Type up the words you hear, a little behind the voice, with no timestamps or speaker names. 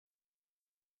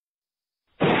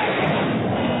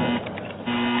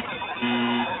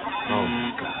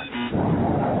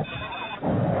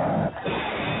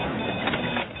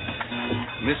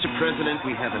President,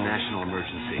 we have a national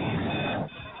emergency.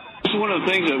 This is one of the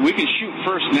things that we can shoot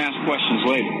first and ask questions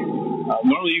later.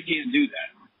 Normally you can't do that.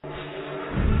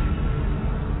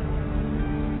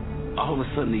 All of a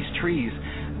sudden these trees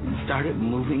started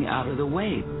moving out of the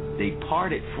way. They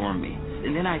parted for me.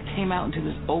 And then I came out into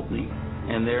this opening,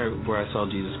 and there where I saw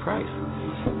Jesus Christ.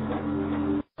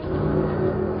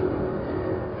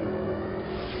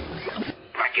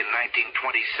 Back in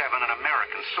 1927, an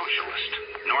American socialist,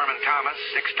 Norman Thomas,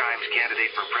 6 times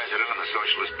candidate for president on the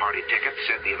Socialist Party ticket,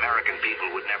 said the American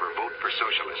people would never vote for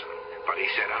socialism. But he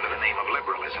said under the name of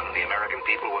liberalism, the American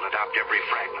people will adopt every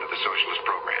fragment of the socialist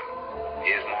program.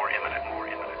 He is more imminent.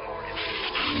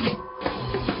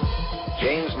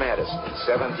 James Madison, in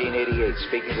 1788,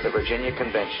 speaking to the Virginia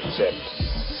Convention, said,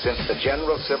 "Since the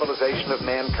general civilization of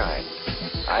mankind,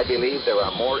 I believe there are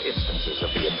more instances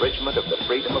of the abridgment of the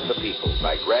freedom of the people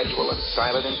by gradual and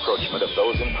silent encroachment of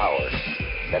those in power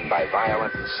than by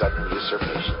violent and sudden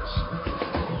usurpations."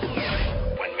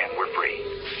 When men were free.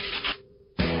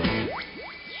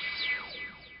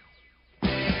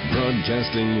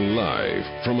 Broadcasting live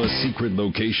from a secret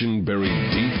location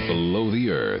buried deep below the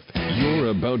earth, you're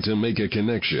about to make a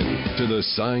connection to the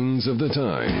signs of the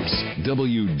times.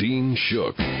 W. Dean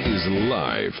Shook is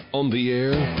live on the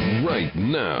air right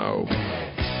now.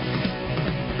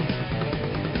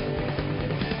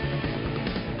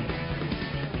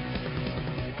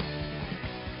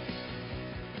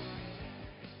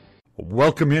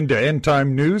 Welcome into End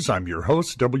Time News. I'm your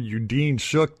host, W. Dean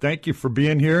Shook. Thank you for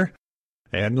being here.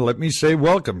 And let me say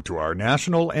welcome to our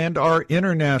national and our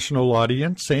international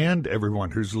audience and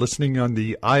everyone who's listening on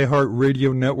the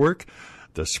iHeartRadio network,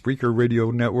 the Spreaker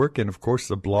Radio network, and, of course,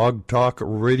 the Blog Talk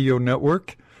Radio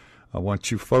network. I want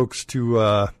you folks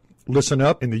to listen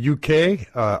up in the UK,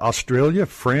 Australia,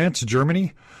 France,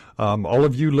 Germany. All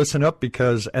of you listen up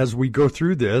because as we go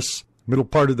through this middle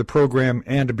part of the program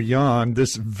and beyond,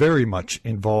 this very much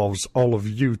involves all of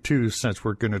you, too, since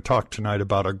we're going to talk tonight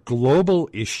about a global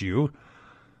issue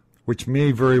which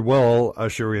may very well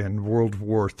usher in World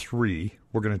War III.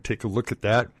 We're going to take a look at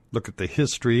that, look at the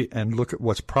history, and look at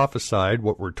what's prophesied,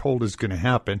 what we're told is going to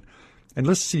happen, and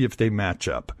let's see if they match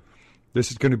up.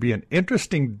 This is going to be an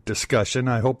interesting discussion.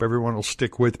 I hope everyone will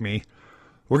stick with me.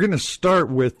 We're going to start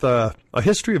with a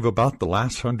history of about the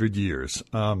last 100 years,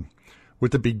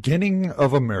 with the beginning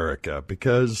of America,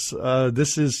 because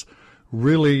this is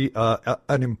really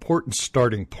an important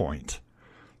starting point.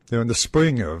 In the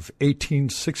spring of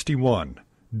 1861,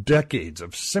 decades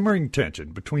of simmering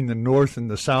tension between the North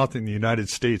and the South in the United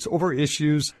States over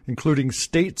issues including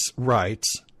states'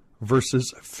 rights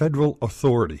versus federal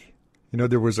authority.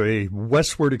 There was a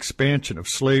westward expansion of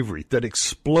slavery that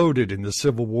exploded in the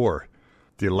Civil War.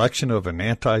 The election of an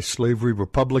anti-slavery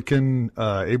Republican,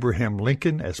 Abraham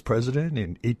Lincoln, as president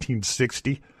in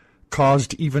 1860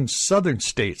 caused even southern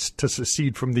states to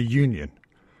secede from the Union.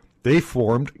 They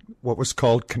formed what was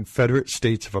called Confederate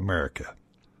States of America.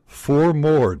 4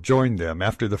 more joined them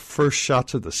after the first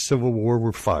shots of the Civil War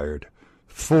were fired.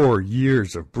 4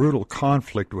 years of brutal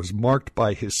conflict was marked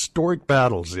by historic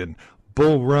battles in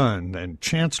Bull Run and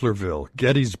Chancellorsville,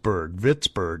 Gettysburg,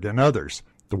 Vicksburg, and others.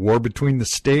 The war between the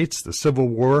states, the Civil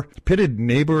War, pitted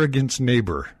neighbor against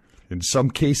neighbor, in some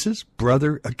cases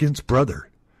brother against brother.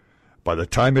 By the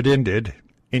time it ended,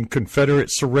 in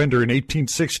Confederate surrender in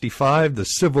 1865, the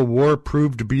Civil War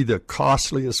proved to be the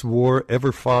costliest war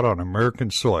ever fought on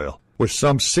American soil, with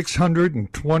some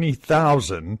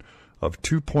 620,000 of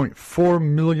 2.4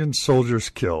 million soldiers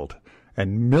killed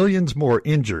and millions more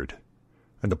injured,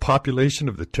 and the population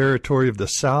of the territory of the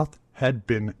South had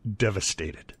been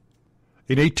devastated.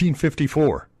 In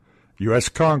 1854, U.S.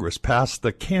 Congress passed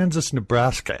the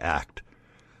Kansas-Nebraska Act.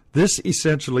 This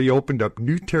essentially opened up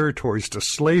new territories to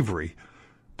slavery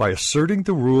by asserting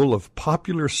the rule of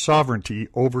popular sovereignty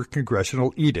over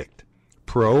congressional edict.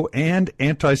 Pro- and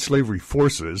anti-slavery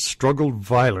forces struggled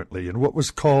violently in what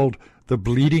was called the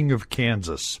Bleeding of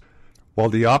Kansas, while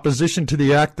the opposition to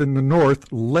the act in the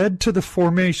North led to the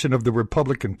formation of the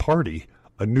Republican Party,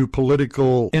 a new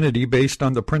political entity based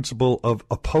on the principle of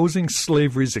opposing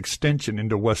slavery's extension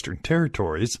into Western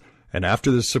territories. And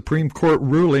after the Supreme Court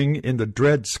ruling in the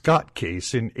Dred Scott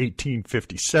case in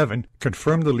 1857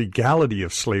 confirmed the legality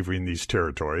of slavery in these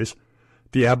territories,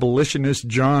 the abolitionist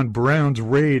John Brown's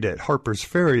raid at Harper's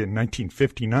Ferry in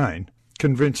 1959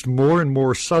 convinced more and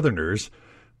more Southerners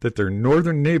that their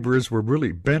northern neighbors were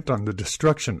really bent on the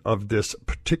destruction of this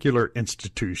particular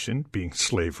institution, being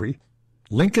slavery.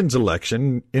 Lincoln's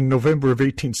election in November of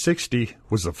 1860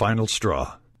 was the final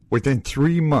straw. Within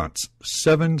 3 months,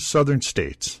 7 southern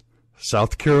states,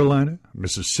 South Carolina,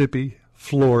 Mississippi,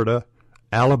 Florida,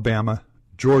 Alabama,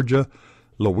 Georgia,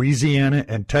 Louisiana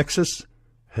and Texas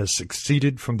has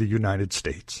seceded from the United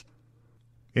States.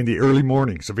 In the early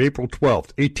mornings of April 12,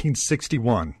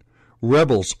 1861,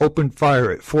 rebels opened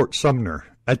fire at Fort Sumner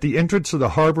at the entrance of the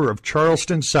harbor of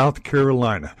Charleston, South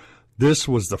Carolina. This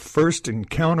was the first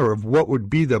encounter of what would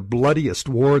be the bloodiest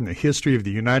war in the history of the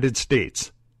United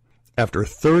States. After a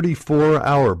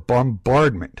 34-hour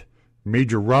bombardment,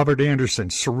 Major Robert Anderson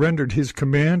surrendered his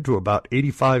command to about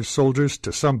 85 soldiers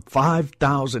to some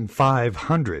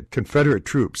 5,500 Confederate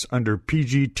troops under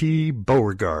P.G.T.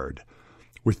 Beauregard.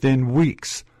 Within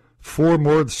weeks, 4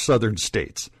 more southern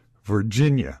states,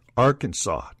 Virginia,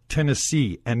 Arkansas,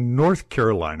 Tennessee, and North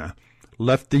Carolina,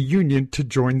 left the Union to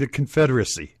join the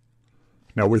Confederacy.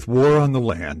 Now, with war on the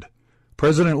land,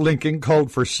 President Lincoln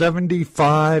called for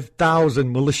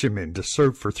 75,000 militiamen to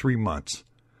serve for 3 months.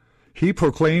 He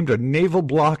proclaimed a naval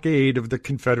blockade of the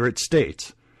Confederate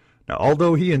States. Now,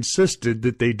 although he insisted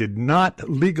that they did not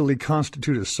legally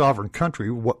constitute a sovereign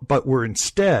country, but were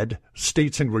instead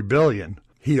states in rebellion,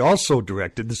 he also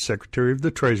directed the Secretary of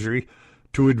the Treasury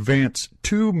to advance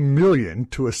 $2 million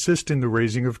to assist in the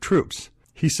raising of troops.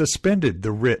 He suspended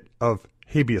the writ of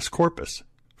habeas corpus,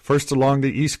 first along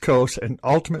the East Coast and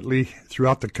ultimately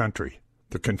throughout the country.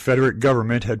 The Confederate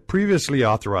government had previously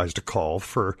authorized a call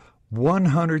for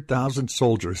 100,000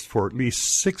 soldiers for at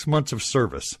least 6 months of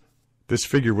service. This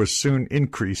figure was soon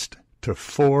increased to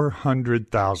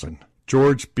 400,000.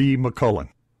 George B. McClellan,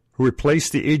 who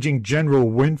replaced the aging General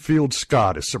Winfield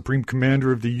Scott as Supreme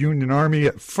Commander of the Union Army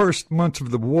at first months of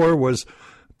the war, was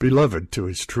beloved to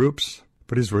his troops,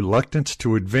 but his reluctance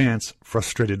to advance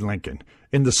frustrated Lincoln.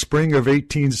 In the spring of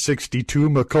 1862,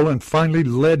 McClellan finally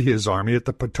led his army at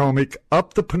the Potomac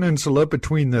up the peninsula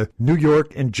between the New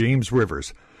York and James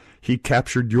Rivers. He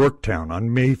captured Yorktown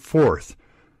on May 4th.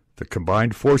 The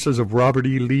combined forces of Robert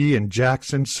E. Lee and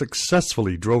Jackson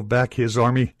successfully drove back his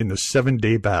army in the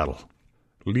 7-day battle.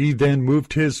 Lee then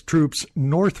moved his troops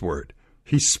northward.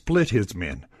 He split his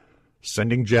men,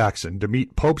 sending Jackson to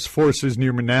meet Pope's forces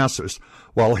near Manassas,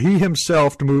 while he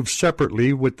himself moved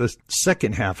separately with the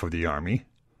second half of the army.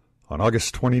 On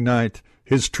August 29th,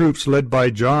 his troops, led by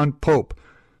John Pope,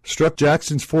 struck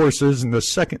Jackson's forces in the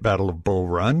Second Battle of Bull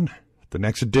Run. The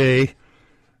next day,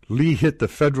 Lee hit the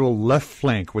Federal left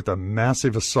flank with a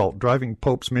massive assault, driving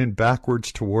Pope's men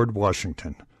backwards toward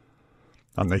Washington.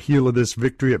 On the heel of this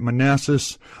victory at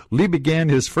Manassas, Lee began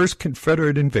his first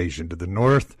Confederate invasion to the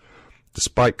north.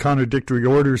 Despite contradictory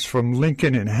orders from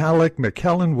Lincoln and Halleck,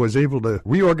 McClellan was able to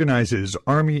reorganize his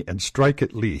army and strike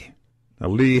at Lee. Now,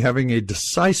 Lee, having a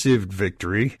decisive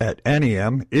victory at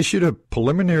Antietam, issued a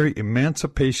preliminary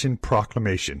Emancipation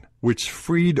Proclamation, which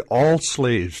freed all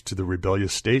slaves to the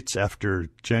rebellious states after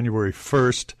January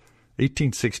 1st,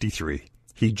 1863.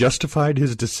 He justified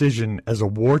his decision as a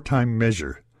wartime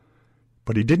measure,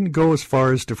 but he didn't go as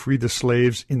far as to free the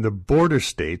slaves in the border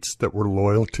states that were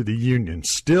loyal to the Union.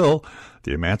 Still,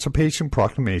 the Emancipation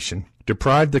Proclamation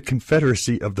deprived the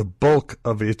Confederacy of the bulk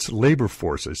of its labor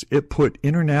forces. It put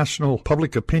international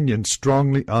public opinion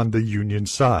strongly on the Union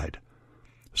side.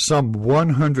 Some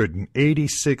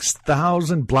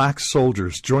 186,000 black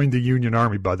soldiers joined the Union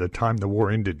Army by the time the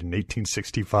war ended in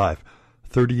 1865.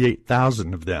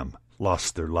 38,000 of them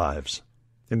lost their lives.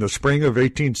 In the spring of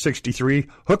 1863,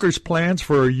 Hooker's plans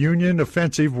for a Union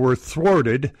offensive were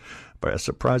thwarted by a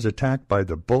surprise attack by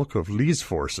the bulk of Lee's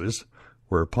forces,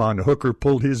 whereupon Hooker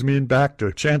pulled his men back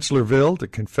to Chancellorsville. The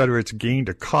Confederates gained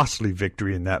a costly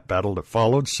victory in that battle that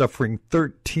followed, suffering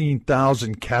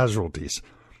 13,000 casualties,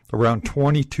 around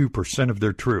 22% of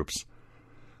their troops.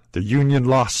 The Union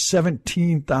lost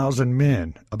 17,000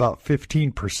 men, about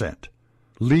 15%.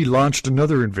 Lee launched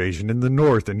another invasion in the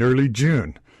north in early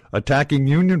June, attacking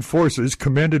Union forces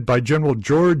commanded by General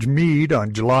George Meade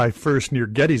on July 1st near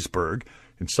Gettysburg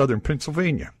in southern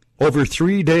Pennsylvania. Over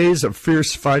 3 days of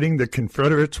fierce fighting, the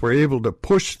Confederates were able to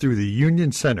push through the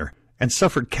Union center and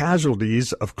suffered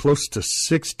casualties of close to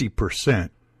 60%.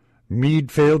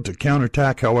 Meade failed to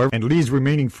counterattack, however, and Lee's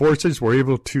remaining forces were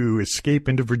able to escape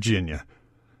into Virginia,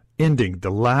 ending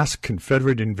the last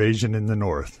Confederate invasion in the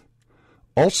North.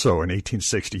 Also in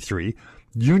 1863,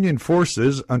 Union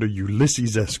forces under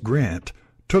Ulysses S. Grant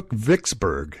took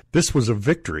Vicksburg. This was a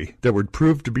victory that would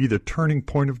prove to be the turning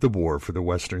point of the war for the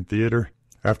Western Theater.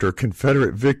 After a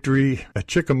Confederate victory at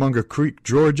Chickamauga Creek,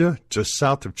 Georgia, just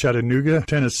south of Chattanooga,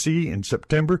 Tennessee, in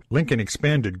September, Lincoln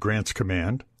expanded Grant's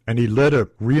command, and he led a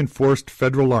reinforced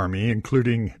Federal army,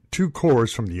 including 2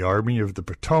 corps from the Army of the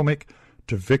Potomac,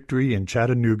 to victory in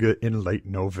Chattanooga in late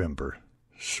November.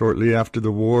 Shortly after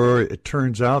the war, it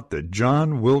turns out that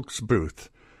John Wilkes Booth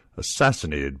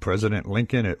assassinated President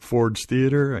Lincoln at Ford's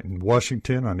Theater in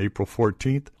Washington on April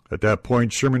 14th. At that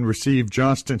point, Sherman received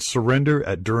Johnston's surrender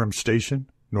at Durham Station,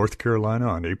 North Carolina,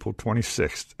 on April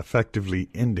 26th, effectively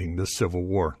ending the Civil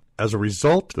War. As a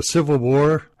result, the Civil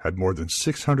War had more than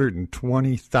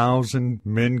 620,000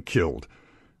 men killed,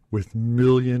 with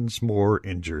millions more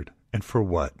injured. And for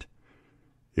what?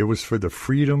 It was for the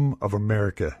freedom of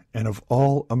America and of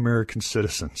all American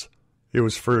citizens. It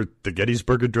was for the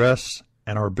Gettysburg Address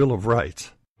and our Bill of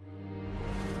Rights.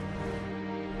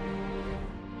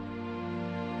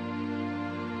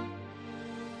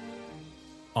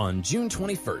 On June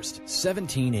 21st,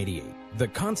 1788, the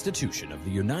Constitution of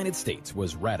the United States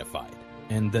was ratified,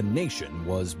 and the nation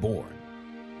was born.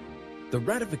 The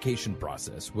ratification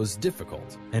process was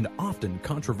difficult and often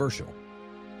controversial.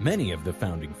 Many of the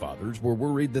Founding Fathers were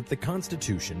worried that the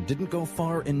Constitution didn't go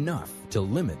far enough to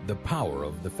limit the power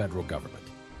of the federal government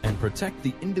and protect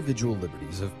the individual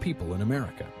liberties of people in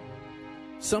America.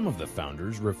 Some of the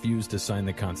founders refused to sign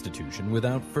the Constitution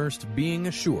without first being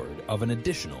assured of an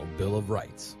additional Bill of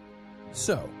Rights.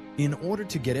 So, in order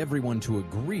to get everyone to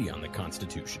agree on the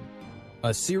Constitution,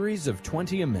 a series of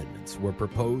 20 amendments were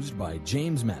proposed by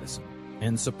James Madison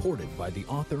and supported by the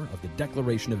author of the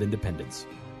Declaration of Independence,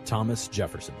 Thomas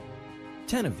Jefferson.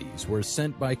 10 of these were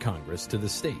sent by Congress to the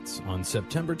states on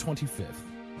September 25,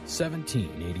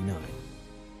 1789.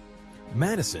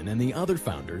 Madison and the other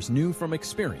founders knew from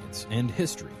experience and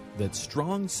history that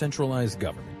strong centralized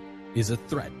government is a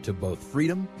threat to both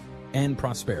freedom and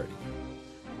prosperity.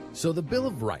 So the Bill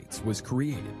of Rights was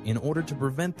created in order to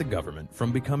prevent the government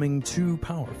from becoming too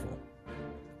powerful.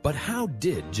 But how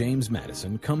did James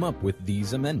Madison come up with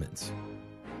these amendments?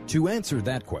 To answer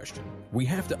that question, we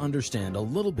have to understand a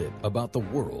little bit about the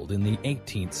world in the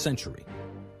 18th century.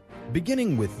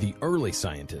 Beginning with the early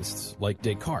scientists like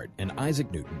Descartes and Isaac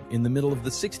Newton in the middle of the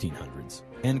 1600s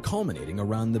and culminating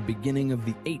around the beginning of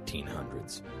the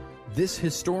 1800s, this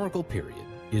historical period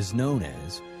is known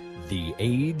as the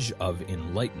Age of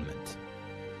Enlightenment.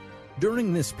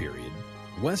 During this period,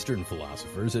 Western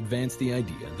philosophers advanced the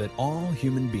idea that all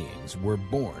human beings were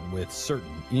born with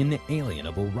certain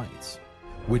inalienable rights,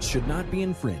 which should not be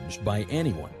infringed by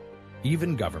anyone,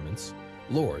 even governments,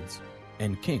 lords,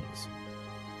 and kings.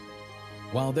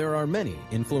 While there are many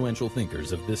influential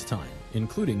thinkers of this time,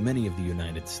 including many of the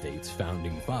United States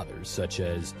founding fathers such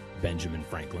as Benjamin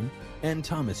Franklin and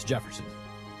Thomas Jefferson,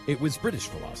 it was British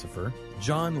philosopher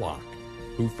John Locke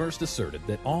who first asserted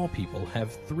that all people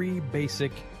have 3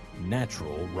 basic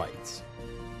natural rights.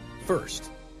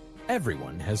 First,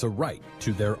 everyone has a right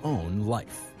to their own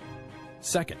life.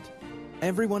 Second,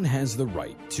 everyone has the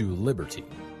right to liberty.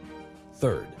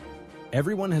 Third,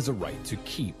 everyone has a right to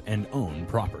keep and own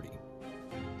property.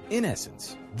 In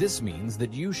essence, this means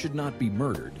that you should not be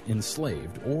murdered,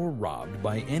 enslaved, or robbed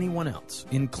by anyone else,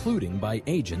 including by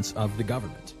agents of the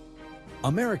government.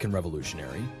 American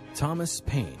revolutionary Thomas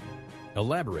Paine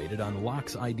elaborated on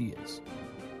Locke's ideas.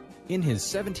 In his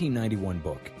 1791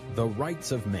 book, The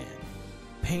Rights of Man,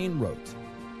 Paine wrote,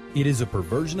 "It is a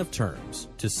perversion of terms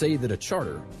to say that a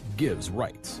charter gives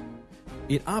rights.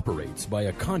 It operates by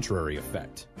a contrary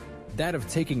effect, that of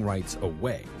taking rights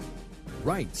away.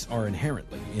 Rights are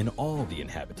inherently in all the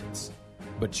inhabitants,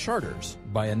 but charters,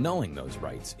 by annulling those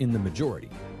rights in the majority,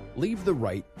 leave the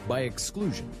right by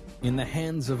exclusion in the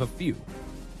hands of a few.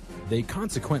 They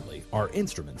consequently are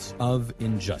instruments of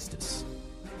injustice."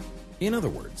 In other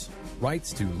words,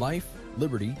 rights to life,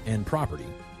 liberty, and property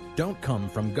don't come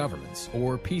from governments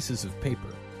or pieces of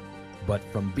paper, but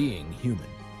from being human.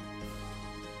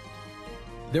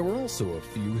 There were also a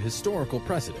few historical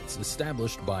precedents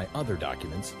established by other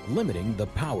documents limiting the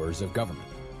powers of government.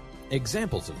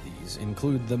 Examples of these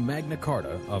include the Magna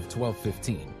Carta of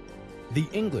 1215, the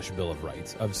English Bill of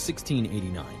Rights of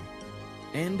 1689,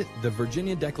 and the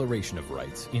Virginia Declaration of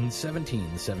Rights in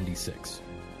 1776,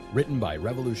 written by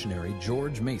revolutionary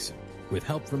George Mason with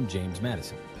help from James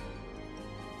Madison.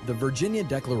 The Virginia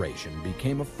Declaration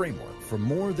became a framework for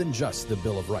more than just the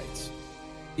Bill of Rights.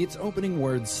 Its opening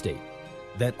words state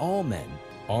that all men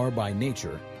are by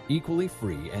nature equally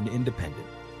free and independent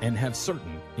and have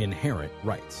certain inherent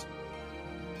rights.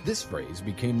 This phrase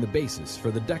became the basis for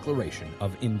the Declaration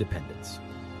of Independence.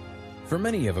 For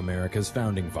many of America's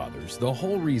founding fathers, the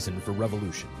whole reason for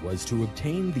revolution was to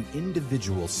obtain the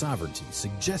individual sovereignty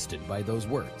suggested by those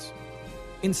words.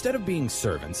 Instead of being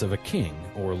servants of a king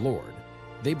or lord,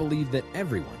 they believed that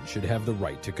everyone should have the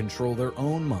right to control their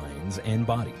own minds and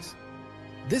bodies.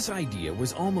 This idea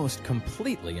was almost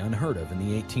completely unheard of in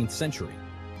the 18th century.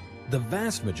 The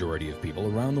vast majority of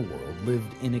people around the world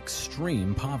lived in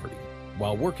extreme poverty,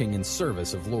 while working in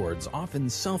service of lords often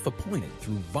self-appointed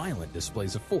through violent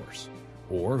displays of force,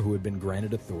 or who had been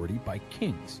granted authority by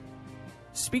kings.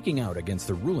 Speaking out against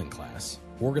the ruling class,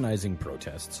 organizing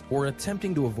protests, or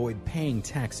attempting to avoid paying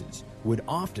taxes would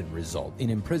often result in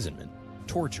imprisonment,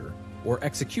 torture, or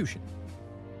execution.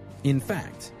 In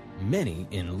fact, many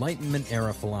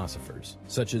Enlightenment-era philosophers,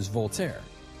 such as Voltaire,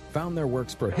 found their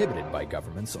works prohibited by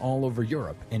governments all over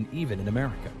Europe and even in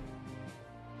America.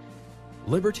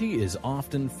 Liberty is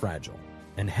often fragile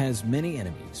and has many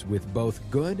enemies with both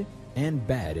good and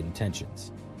bad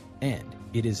intentions, and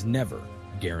it is never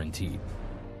guaranteed.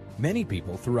 Many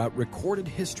people throughout recorded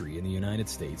history in the United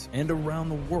States and around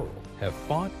the world have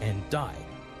fought and died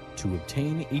to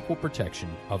obtain equal protection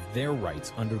of their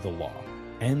rights under the law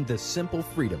and the simple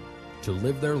freedom to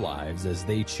live their lives as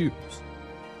they choose.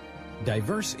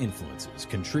 Diverse influences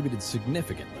contributed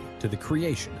significantly to the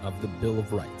creation of the Bill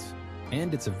of Rights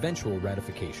and its eventual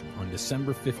ratification on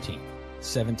December 15,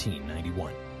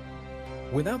 1791.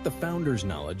 Without the founders'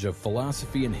 knowledge of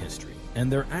philosophy and history and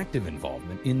their active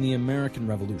involvement in the American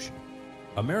Revolution,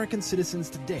 American citizens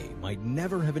today might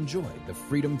never have enjoyed the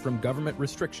freedom from government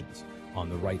restrictions on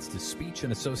the rights to speech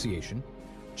and association,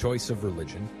 choice of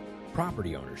religion,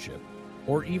 property ownership,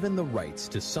 or even the rights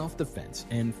to self-defense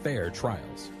and fair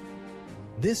trials.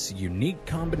 This unique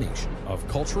combination of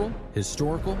cultural,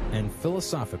 historical, and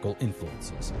philosophical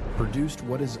influences produced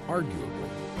what is arguably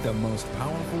the most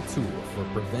powerful tool for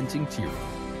preventing tyranny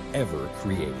ever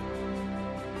created.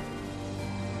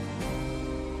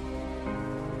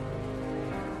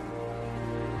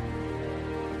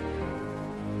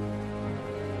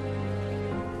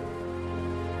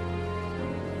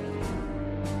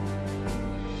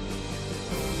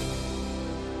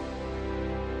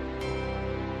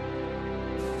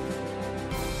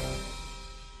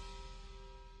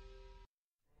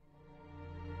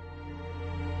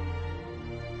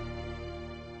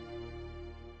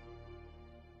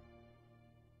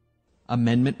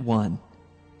 Amendment 1.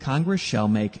 Congress shall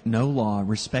make no law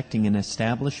respecting an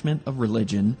establishment of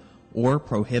religion, or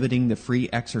prohibiting the free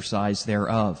exercise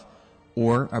thereof,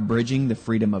 or abridging the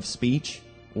freedom of speech,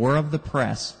 or of the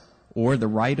press, or the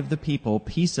right of the people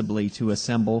peaceably to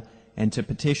assemble and to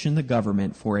petition the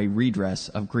government for a redress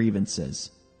of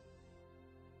grievances.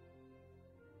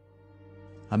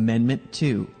 Amendment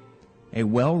 2. A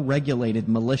well-regulated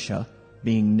militia,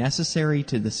 being necessary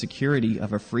to the security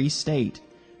of a free state,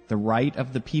 the right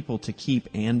of the people to keep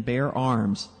and bear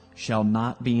arms shall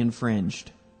not be infringed.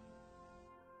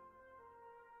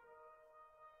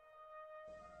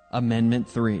 Amendment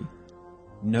 3.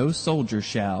 No soldier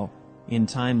shall, in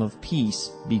time of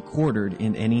peace, be quartered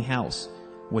in any house,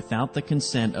 without the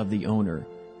consent of the owner,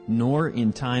 nor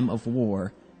in time of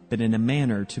war, but in a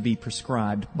manner to be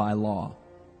prescribed by law.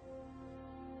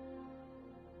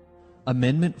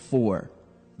 Amendment 4.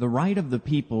 The right of the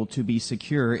people to be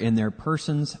secure in their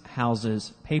persons,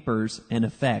 houses, papers, and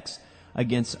effects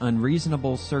against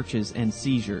unreasonable searches and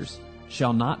seizures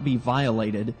shall not be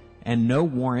violated, and no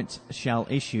warrant shall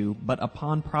issue but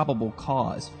upon probable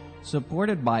cause,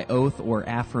 supported by oath or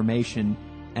affirmation,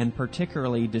 and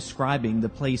particularly describing the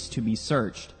place to be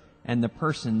searched, and the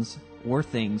persons or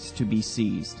things to be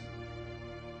seized.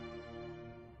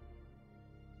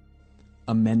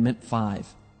 Amendment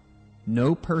 5.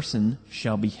 No person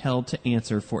shall be held to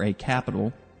answer for a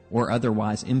capital or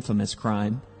otherwise infamous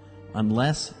crime,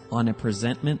 unless on a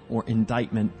presentment or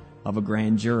indictment of a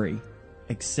grand jury,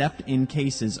 except in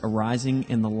cases arising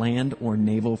in the land or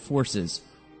naval forces,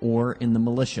 or in the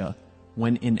militia,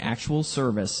 when in actual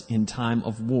service in time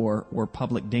of war or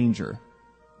public danger.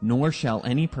 Nor shall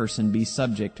any person be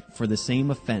subject for the same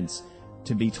offense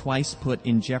to be twice put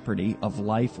in jeopardy of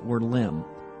life or limb,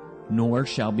 nor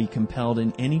shall be compelled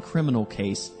in any criminal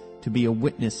case to be a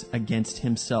witness against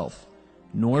himself,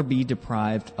 nor be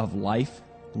deprived of life,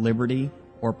 liberty,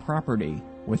 or property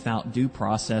without due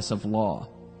process of law,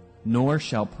 nor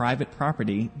shall private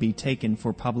property be taken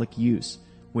for public use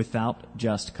without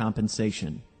just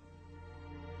compensation.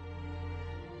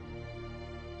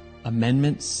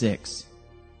 Amendment 6.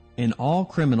 In all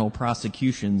criminal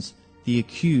prosecutions, the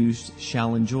accused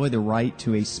shall enjoy the right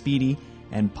to a speedy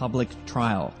and public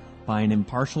trial by an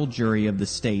impartial jury of the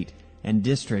state and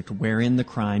district wherein the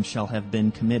crime shall have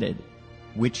been committed,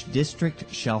 which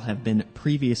district shall have been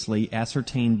previously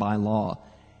ascertained by law,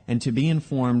 and to be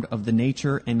informed of the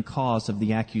nature and cause of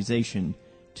the accusation,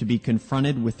 to be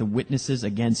confronted with the witnesses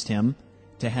against him,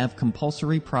 to have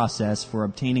compulsory process for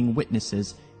obtaining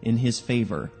witnesses in his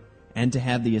favor, and to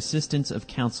have the assistance of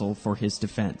counsel for his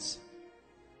defense.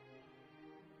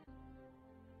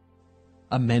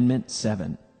 Amendment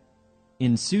 7.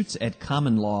 In suits at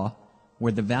common law,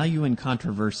 where the value in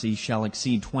controversy shall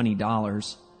exceed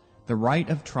 $20, the right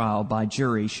of trial by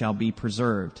jury shall be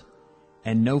preserved,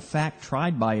 and no fact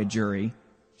tried by a jury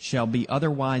shall be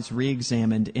otherwise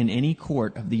re-examined in any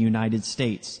court of the United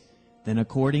States than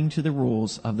according to the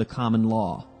rules of the common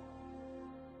law.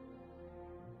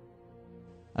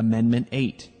 Amendment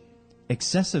 8.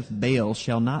 Excessive bail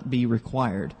shall not be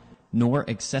required, nor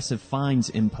excessive fines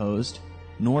imposed,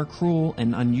 nor cruel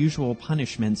and unusual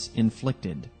punishments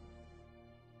inflicted.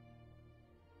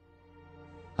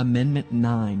 Amendment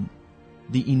 9.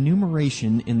 The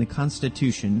enumeration in the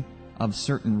Constitution of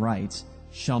certain rights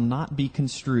shall not be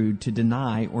construed to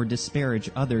deny or disparage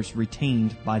others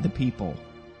retained by the people.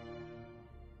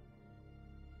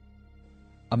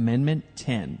 Amendment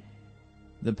 10.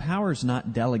 The powers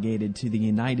not delegated to the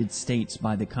United States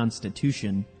by the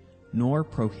Constitution, nor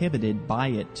prohibited by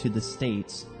it to the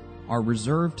states, are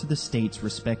reserved to the states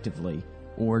respectively,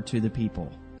 or to the people.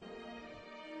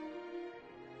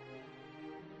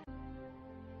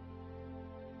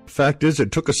 Fact is,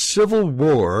 it took a civil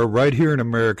war right here in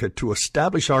America to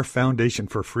establish our foundation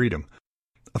for freedom,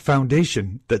 a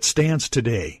foundation that stands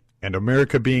today. And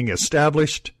America being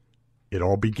established, it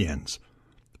all begins.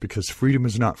 Because freedom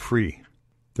is not free.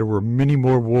 There were many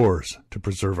more wars to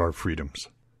preserve our freedoms.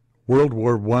 World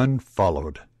War I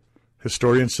followed.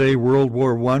 Historians say World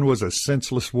War I was a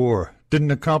senseless war,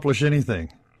 didn't accomplish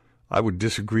anything. I would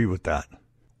disagree with that.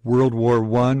 World War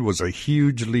I was a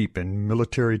huge leap in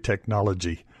military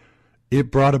technology. It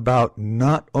brought about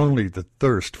not only the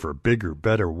thirst for bigger,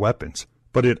 better weapons,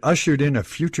 but it ushered in a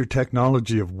future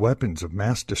technology of weapons of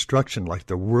mass destruction like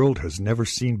the world has never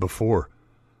seen before.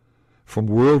 From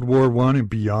World War I and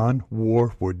beyond,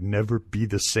 war would never be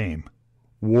the same.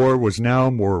 War was now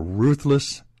more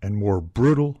ruthless and more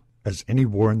brutal as any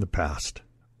war in the past.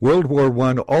 World War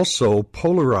I also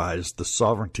polarized the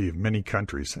sovereignty of many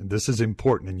countries, and this is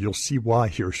important, and you'll see why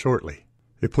here shortly.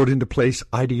 It put into place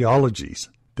ideologies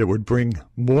that would bring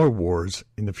more wars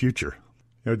in the future.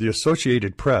 The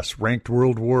Associated Press ranked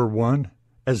World War I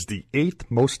as the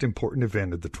 8th most important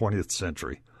event of the 20th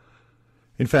century.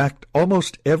 In fact,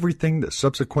 almost everything that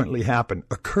subsequently happened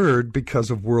occurred because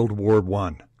of World War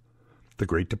I. The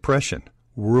Great Depression,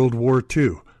 World War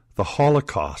II, the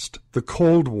Holocaust, the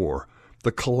Cold War,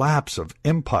 the collapse of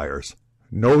empires.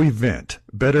 No event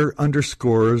better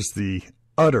underscores the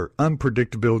utter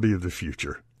unpredictability of the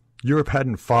future. Europe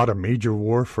hadn't fought a major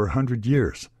war for 100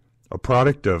 years. A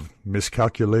product of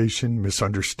miscalculation,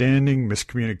 misunderstanding,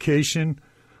 miscommunication,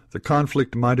 the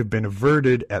conflict might have been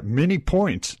averted at many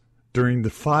points during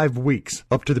the 5 weeks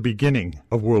up to the beginning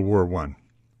of World War I.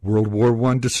 World War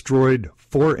I destroyed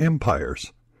 4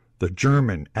 empires: the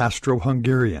German,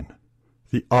 Austro-Hungarian,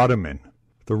 the Ottoman,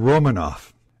 the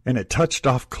Romanov, and it touched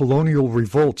off colonial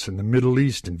revolts in the Middle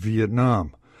East and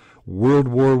Vietnam. World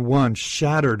War I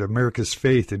shattered America's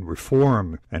faith in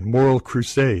reform and moral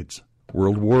crusades.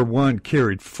 World War I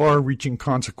carried far-reaching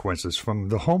consequences from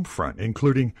the home front,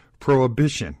 including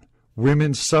prohibition,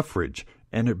 women's suffrage,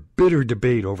 and a bitter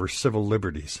debate over civil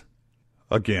liberties.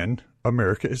 Again,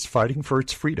 America is fighting for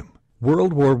its freedom.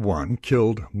 World War I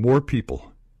killed more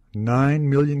people, 9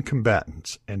 million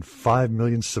combatants and 5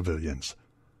 million civilians,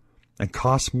 and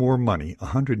cost more money,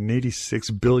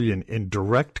 $186 billion in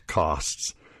direct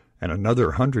costs, and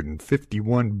another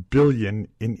 $151 billion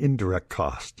in indirect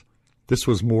costs. This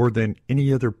was more than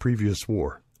any other previous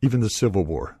war, even the Civil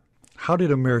War. How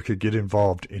did America get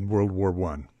involved in World War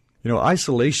I?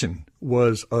 Isolation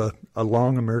was a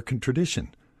long American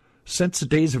tradition. Since the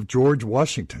days of George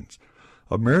Washington,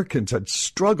 Americans had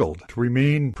struggled to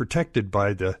remain protected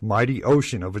by the mighty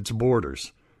ocean of its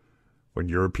borders. When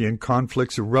European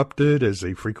conflicts erupted, as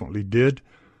they frequently did,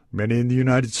 many in the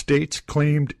United States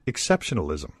claimed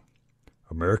exceptionalism.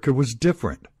 America was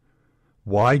different.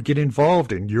 Why get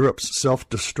involved in Europe's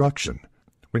self-destruction?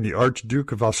 When the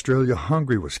Archduke of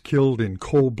Austria-Hungary was killed in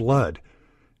cold blood,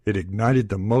 it ignited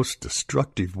the most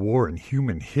destructive war in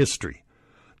human history.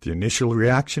 The initial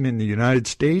reaction in the United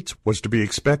States was to be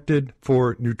expected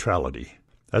for neutrality.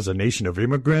 As a nation of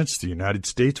immigrants, the United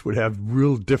States would have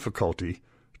real difficulty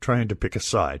trying to pick a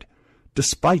side,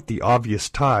 despite the obvious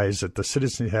ties that the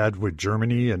citizens had with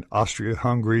Germany and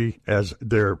Austria-Hungary as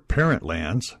their parent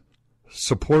lands.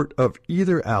 Support of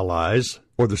either allies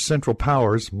or the Central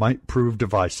Powers might prove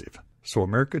divisive, so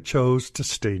America chose to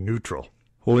stay neutral.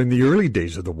 Well, in the early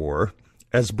days of the war,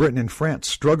 as Britain and France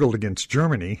struggled against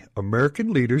Germany,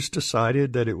 American leaders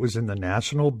decided that it was in the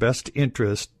national best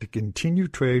interest to continue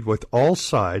trade with all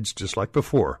sides just like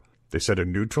before. They said a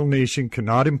neutral nation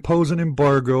cannot impose an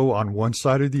embargo on one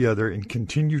side or the other and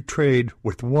continue trade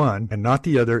with one and not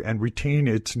the other and retain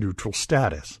its neutral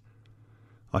status.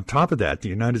 On top of that, the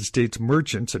United States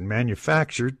merchants and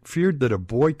manufacturers feared that a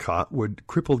boycott would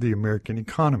cripple the American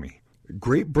economy.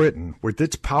 Great Britain, with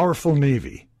its powerful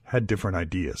navy, had different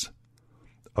ideas.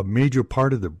 A major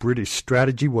part of the British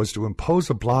strategy was to impose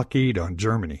a blockade on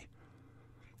Germany.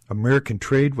 American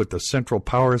trade with the Central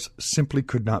Powers simply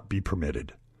could not be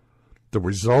permitted. The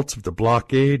results of the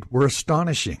blockade were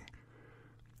astonishing.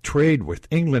 Trade with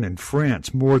England and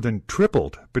France more than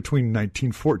tripled between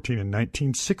 1914 and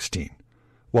 1916,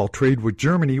 while trade with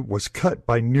Germany was cut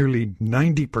by nearly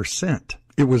 90%.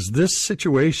 It was this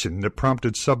situation that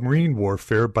prompted submarine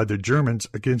warfare by the Germans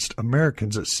against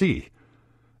Americans at sea.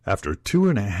 After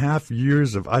 2.5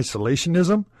 years of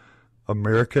isolationism,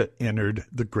 America entered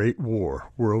the Great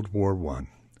War, World War I.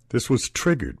 This was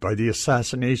triggered by the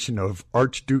assassination of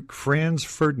Archduke Franz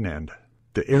Ferdinand,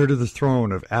 the heir to the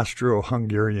throne of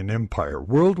Austro-Hungarian Empire.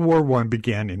 World War I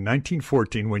began in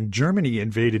 1914 when Germany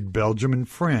invaded Belgium and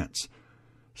France.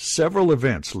 Several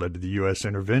events led to the U.S.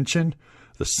 intervention: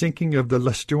 the sinking of the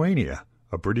Lithuania,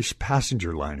 a British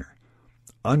passenger liner,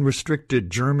 unrestricted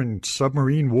German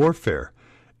submarine warfare,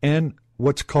 and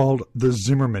what's called the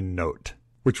Zimmermann Note,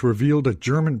 which revealed a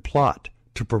German plot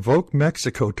to provoke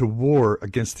Mexico to war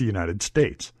against the United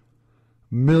States.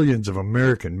 Millions of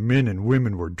American men and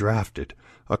women were drafted.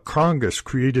 A Congress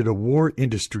created a war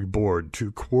industry board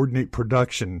to coordinate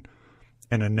production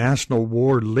and a national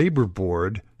war labor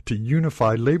board to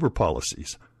unify labor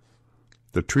policies.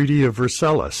 The Treaty of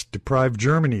Versailles deprived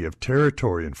Germany of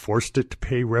territory and forced it to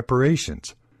pay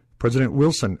reparations. President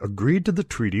Wilson agreed to the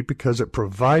treaty because it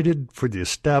provided for the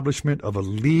establishment of a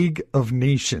League of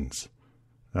Nations.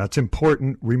 That's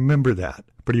important, remember that.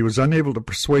 But he was unable to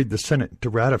persuade the Senate to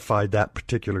ratify that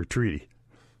particular treaty.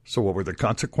 So what were the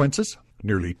consequences?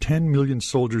 Nearly 10 million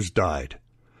soldiers died.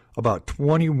 About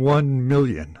 21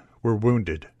 million were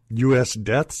wounded. U.S.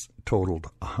 deaths totaled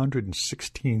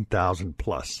 116,000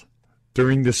 plus.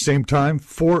 During this same time,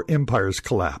 4 empires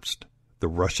collapsed. The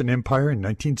Russian Empire in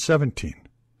 1917,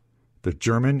 the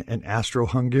German and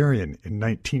Austro-Hungarian in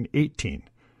 1918,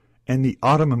 and the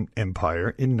Ottoman Empire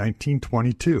in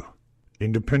 1922.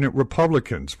 Independent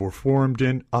republicans were formed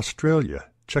in Australia,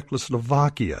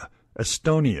 Czechoslovakia,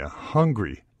 Estonia,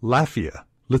 Hungary, Latvia,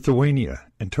 Lithuania,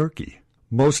 and Turkey.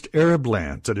 Most Arab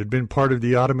lands that had been part of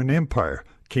the Ottoman Empire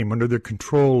came under the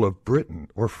control of Britain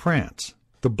or France.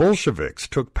 The Bolsheviks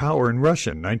took power in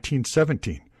Russia in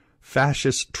 1917.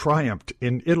 Fascists triumphed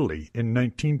in Italy in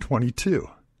 1922.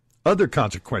 Other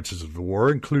consequences of the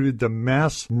war included the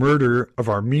mass murder of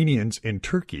Armenians in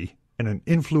Turkey and an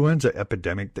influenza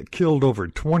epidemic that killed over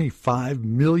 25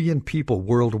 million people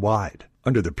worldwide.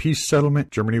 Under the peace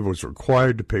settlement, Germany was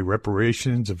required to pay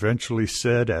reparations, eventually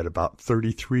set at about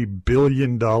 $33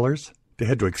 billion. They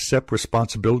had to accept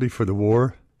responsibility for the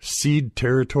war, cede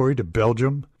territory to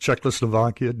Belgium,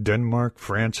 Czechoslovakia, Denmark,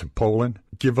 France, and Poland,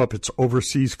 give up its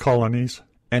overseas colonies,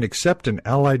 and accept an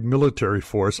Allied military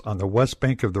force on the west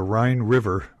bank of the Rhine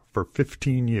River for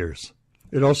 15 years.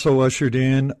 It also ushered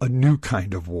in a new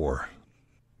kind of war.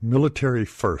 Military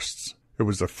firsts. It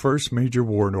was the first major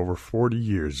war in over 40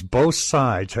 years. Both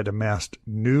sides had amassed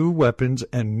new weapons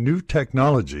and new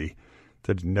technology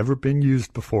that had never been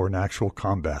used before in actual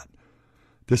combat.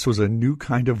 This was a new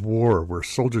kind of war where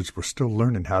soldiers were still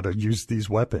learning how to use these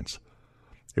weapons.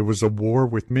 It was a war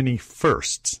with many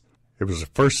firsts. It was the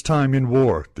first time in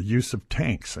war the use of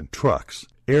tanks and trucks,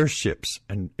 airships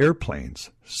and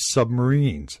airplanes,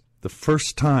 submarines. The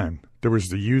first time there was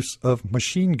the use of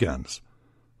machine guns,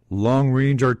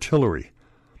 long-range artillery,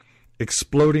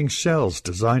 exploding shells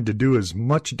designed to do as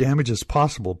much damage as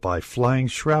possible by flying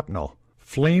shrapnel,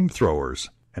 flamethrowers,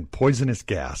 and poisonous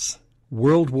gas.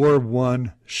 World War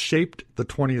I shaped the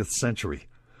 20th century.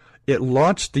 It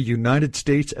launched the United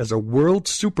States as a world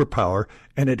superpower,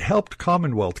 and it helped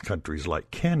Commonwealth countries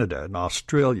like Canada and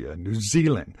Australia and New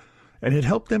Zealand, and it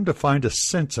helped them to find a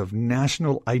sense of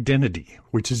national identity,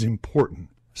 which is important,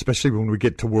 especially when we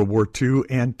get to World War II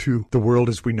and to the world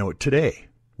as we know it today.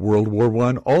 World War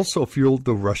I also fueled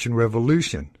the Russian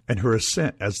Revolution and her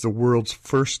ascent as the world's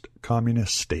first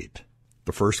communist state.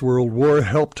 The First World War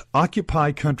helped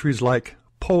occupy countries like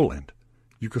Poland,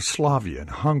 Yugoslavia, and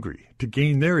Hungary to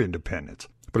gain their independence,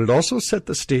 but it also set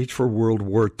the stage for World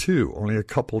War II only a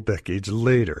couple decades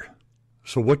later.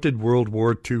 So what did World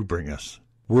War II bring us?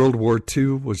 World War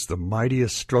II was the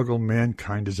mightiest struggle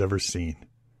mankind has ever seen.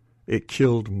 It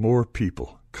killed more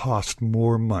people, cost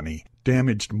more money,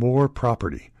 damaged more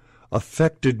property,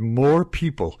 affected more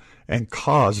people, and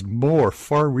caused more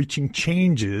far-reaching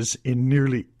changes in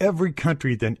nearly every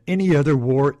country than any other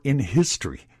war in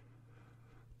history.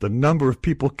 The number of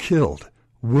people killed,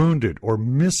 wounded, or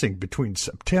missing between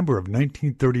September of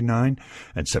 1939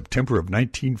 and September of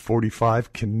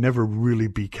 1945 can never really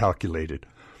be calculated.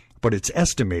 but it's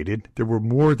estimated there were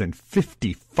more than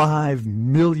 55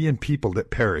 million people that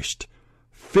perished.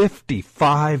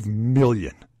 55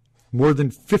 million. More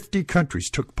than 50 countries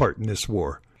took part in this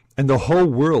war, and the whole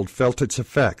world felt its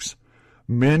effects.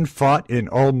 Men fought in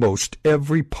almost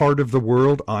every part of the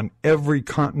world on every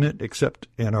continent except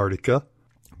Antarctica.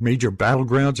 Major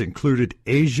battlegrounds included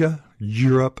Asia,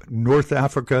 Europe, North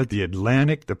Africa, the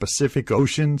Atlantic, the Pacific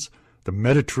Oceans, the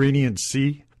Mediterranean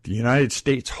Sea. The United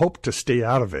States hoped to stay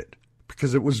out of it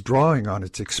because it was drawing on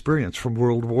its experience from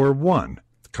World War I.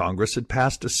 Congress had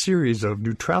passed a series of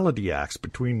neutrality acts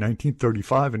between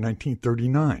 1935 and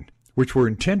 1939, which were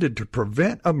intended to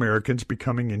prevent Americans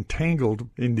becoming entangled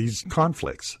in these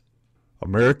conflicts.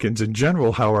 Americans in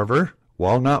general, however,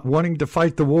 while not wanting to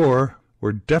fight the war,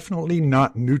 were definitely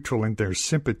not neutral in their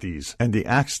sympathies and the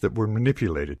acts that were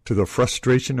manipulated to the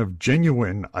frustration of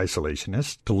genuine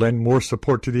isolationists to lend more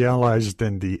support to the Allies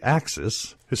than the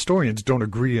Axis. Historians don't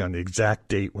agree on the exact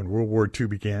date when World War II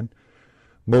began.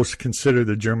 Most consider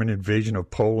the German invasion of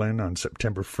Poland on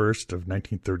September 1st of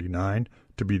 1939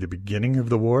 to be the beginning of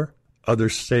the war.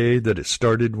 Others say that it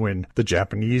started when the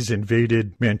Japanese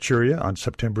invaded Manchuria on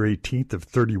September 18th of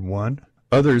 1931.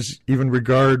 Others even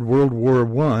regard World War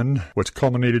I, which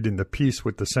culminated in the peace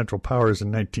with the Central Powers in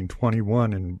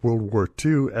 1921 and World War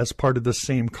II, as part of the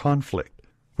same conflict,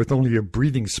 with only a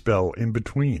breathing spell in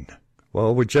between.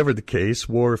 Well, whichever the case,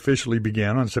 war officially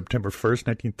began on September 1st,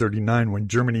 1939, when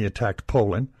Germany attacked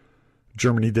Poland.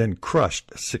 Germany then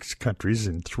crushed 6 countries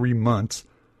in 3 months: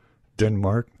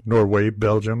 Denmark, Norway,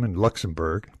 Belgium, and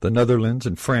Luxembourg, the Netherlands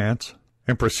and France,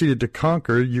 and proceeded to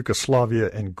conquer Yugoslavia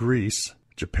and Greece.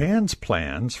 Japan's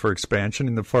plans for expansion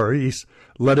in the Far East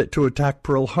led it to attack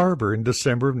Pearl Harbor in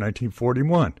December of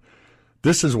 1941.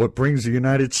 This is what brings the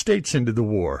United States into the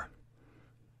war.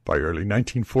 By early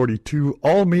 1942,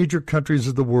 all major countries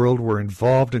of the world were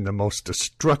involved in the most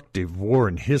destructive war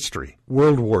in history.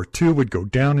 World War II would go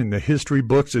down in the history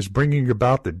books as bringing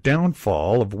about the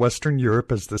downfall of Western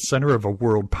Europe as the center of a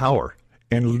world power,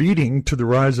 and leading to the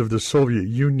rise of the Soviet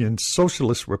Union's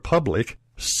Socialist Republic,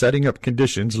 setting up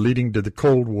conditions leading to the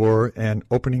Cold War and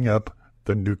opening up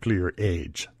the nuclear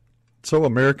age. So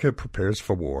America prepares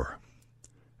for war.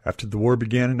 After the war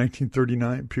began in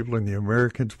 1939, people in the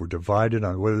Americas were divided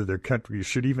on whether their country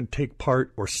should even take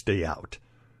part or stay out.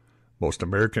 Most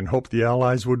Americans hoped the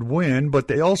Allies would win, but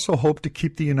they also hoped to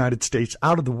keep the United States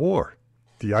out of the war.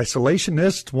 The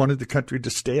isolationists wanted the country to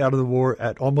stay out of the war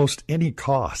at almost any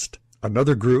cost.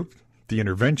 Another group, the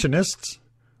interventionists,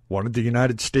 wanted the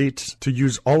United States to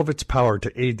use all of its power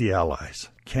to aid the Allies.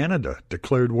 Canada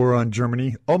declared war on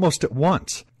Germany almost at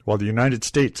once, while the United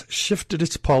States shifted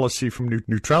its policy from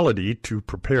neutrality to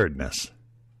preparedness.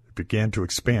 It began to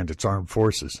expand its armed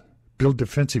forces, build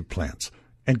defensive plants,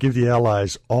 and give the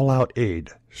Allies all-out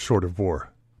aid short of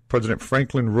war. President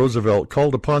Franklin Roosevelt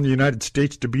called upon the United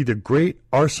States to be the great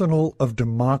arsenal of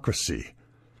democracy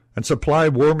and supply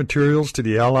war materials to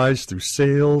the Allies through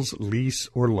sales, lease,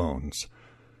 or loans.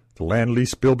 The Land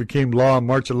Lease Bill became law on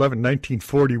March 11,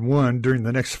 1941. During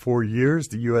the next 4 years,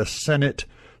 the U.S. Senate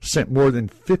sent more than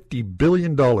 $50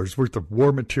 billion worth of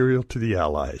war material to the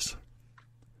Allies.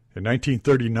 In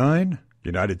 1939, the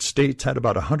United States had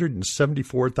about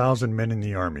 174,000 men in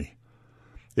the Army.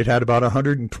 It had about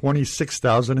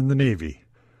 126,000 in the Navy,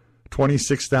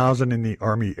 26,000 in the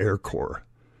Army Air Corps,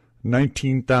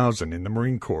 19,000 in the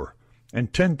Marine Corps,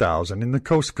 and 10,000 in the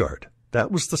Coast Guard.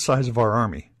 That was the size of our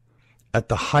Army. At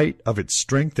the height of its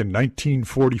strength in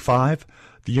 1945,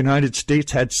 the United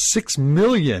States had 6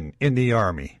 million in the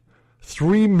Army,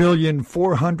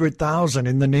 3,400,000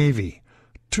 in the Navy,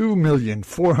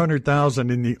 2,400,000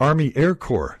 in the Army Air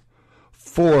Corps,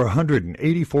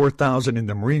 484,000 in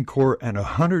the Marine Corps, and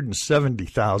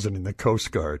 170,000 in the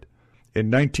Coast Guard. In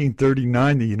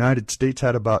 1939, the United States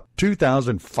had about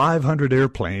 2,500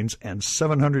 airplanes and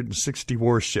 760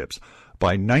 warships.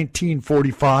 By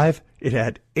 1945, it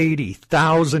had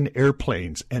 80,000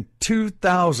 airplanes and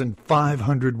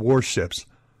 2,500 warships.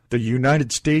 The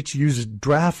United States used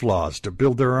draft laws to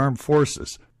build their armed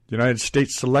forces. The United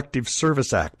States Selective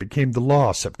Service Act became the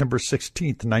law September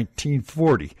 16,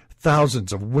 1940.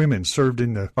 Thousands of women served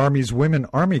in the Army's Women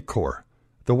Army Corps,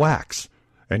 the WACs,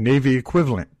 and Navy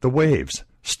equivalent, the WAVES,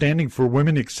 standing for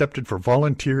Women Accepted for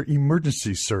Volunteer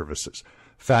Emergency Services.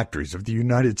 Factories of the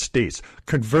United States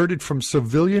converted from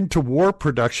civilian to war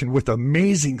production with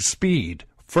amazing speed.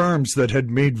 Firms that had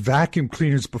made vacuum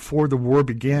cleaners before the war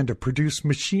began to produce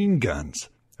machine guns.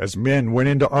 As men went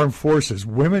into armed forces,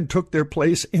 women took their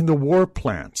place in the war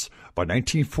plants. By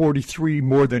 1943,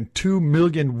 more than 2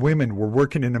 million women were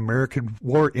working in American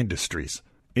war industries,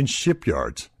 in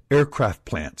shipyards, aircraft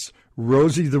plants,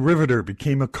 Rosie the Riveter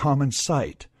became a common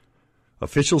sight.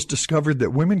 Officials discovered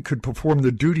that women could perform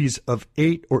the duties of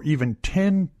 8 or even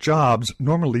 10 jobs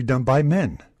normally done by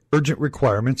men. Urgent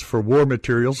requirements for war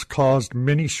materials caused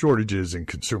many shortages in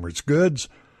consumers' goods.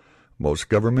 Most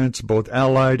governments, both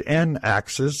Allied and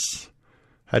Axis,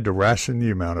 had to ration the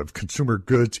amount of consumer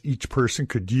goods each person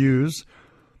could use.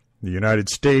 In the United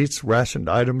States, rationed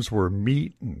items were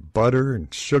meat and butter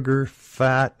and sugar,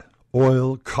 fat,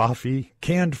 oil, coffee,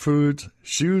 canned foods,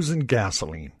 shoes, and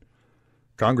gasoline.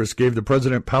 Congress gave the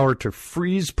president power to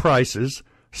freeze prices,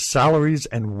 salaries,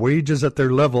 and wages at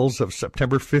their levels of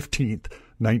September 15th,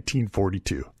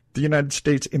 1942. The United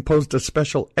States imposed a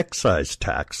special excise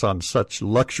tax on such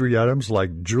luxury items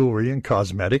like jewelry and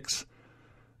cosmetics.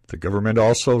 The government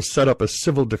also set up a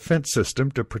civil defense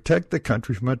system to protect the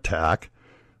country from attack.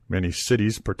 Many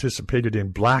cities participated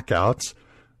in blackouts,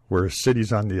 where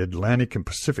cities on the Atlantic and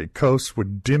Pacific coasts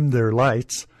would dim their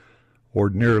lights.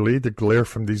 Ordinarily, the glare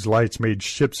from these lights made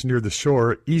ships near the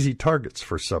shore easy targets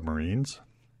for submarines.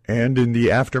 And in the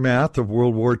aftermath of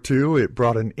World War II, it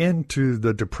brought an end to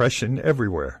the Depression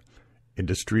everywhere.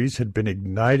 Industries had been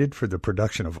ignited for the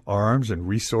production of arms and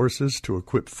resources to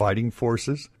equip fighting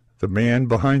forces. The man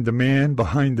behind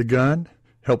the gun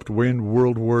helped win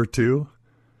World War II.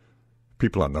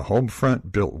 People on the home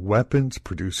front built weapons,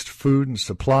 produced food and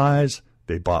supplies.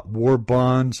 They bought war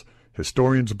bonds.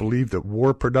 Historians believe that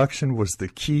war production was the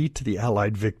key to the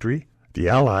Allied victory. The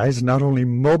Allies not only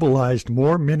mobilized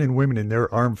more men and women in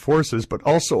their armed forces, but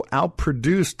also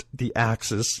outproduced the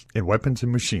Axis in weapons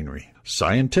and machinery.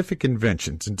 Scientific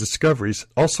inventions and discoveries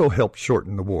also helped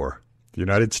shorten the war. The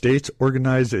United States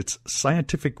organized its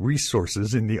scientific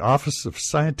resources in the Office of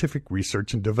Scientific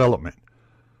Research and Development.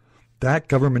 That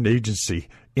government agency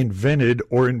invented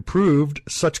or improved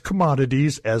such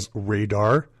commodities as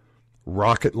radar,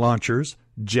 rocket launchers,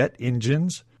 jet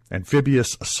engines,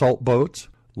 amphibious assault boats,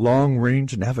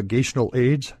 long-range navigational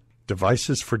aids,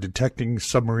 devices for detecting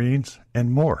submarines,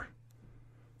 and more.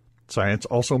 Science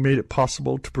also made it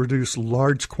possible to produce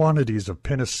large quantities of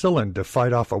penicillin to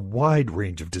fight off a wide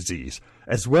range of disease,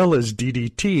 as well as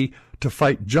DDT to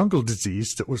fight jungle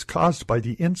disease that was caused by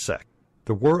the insect.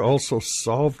 The war also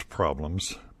solved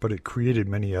problems, but it created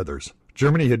many others.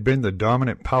 Germany had been the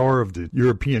dominant power of the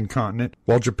European continent,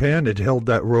 while Japan had held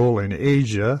that role in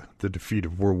Asia. The defeat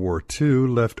of World War II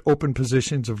left open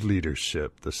positions of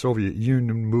leadership. The Soviet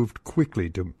Union moved quickly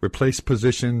to replace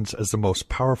positions as the most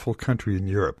powerful country in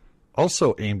Europe,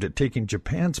 also aimed at taking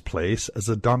Japan's place as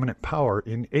a dominant power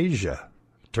in Asia.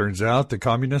 Turns out the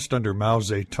communists under Mao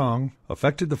Zedong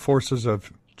affected the forces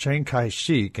of Chiang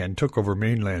Kai-shek and took over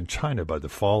mainland China by the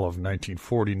fall of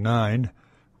 1949.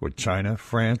 With China,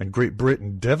 France, and Great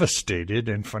Britain devastated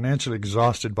and financially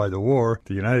exhausted by the war,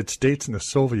 the United States and the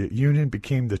Soviet Union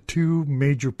became the two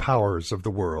major powers of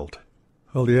the world.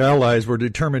 Well, the Allies were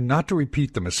determined not to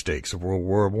repeat the mistakes of World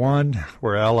War I,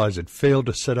 where Allies had failed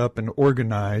to set up and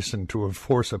organize and to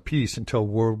enforce a peace until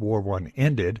World War I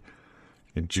ended.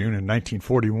 In June of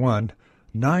 1941,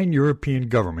 9 European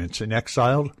governments in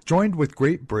exile joined with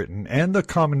Great Britain and the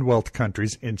Commonwealth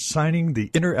countries in signing the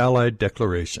Inter-Allied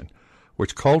Declaration,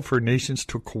 which called for nations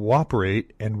to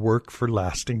cooperate and work for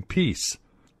lasting peace.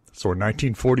 So in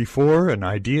 1944, an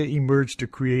idea emerged to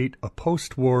create a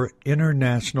post-war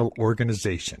international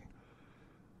organization.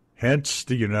 Hence,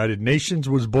 the United Nations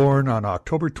was born on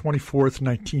October 24,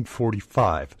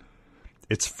 1945.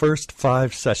 Its first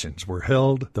 5 sessions were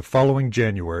held the following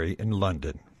January in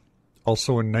London.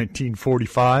 Also in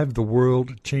 1945, the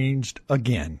world changed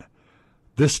again,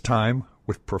 this time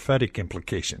with prophetic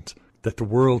implications that the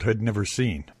world had never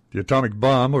seen. The atomic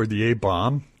bomb, or the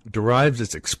A-bomb, derives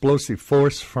its explosive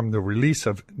force from the release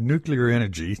of nuclear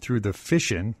energy through the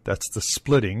fission, that's the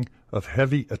splitting, of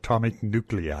heavy atomic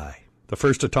nuclei. The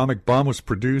first atomic bomb was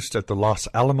produced at the Los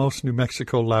Alamos, New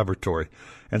Mexico laboratory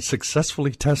and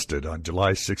successfully tested on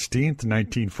July 16,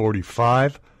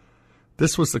 1945.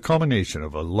 This was the culmination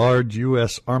of a large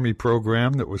U.S. Army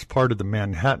program that was part of the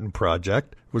Manhattan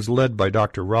Project. It was led by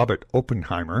Dr. Robert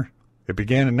Oppenheimer. It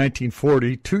began in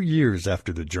 1940, 2 years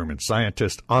after the German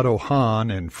scientists Otto Hahn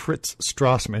and Fritz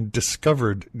Strassmann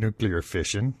discovered nuclear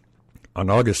fission. On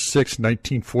August 6,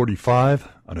 1945,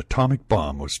 an atomic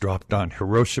bomb was dropped on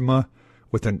Hiroshima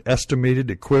with an estimated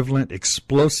equivalent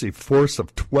explosive force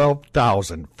of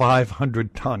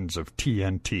 12,500 tons of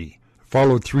TNT,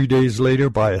 followed 3 days later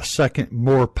by a second,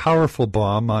 more powerful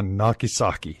bomb on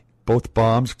Nagasaki. Both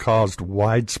bombs caused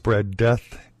widespread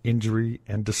death, injury,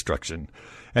 and destruction.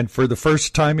 And for the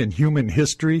first time in human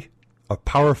history, a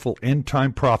powerful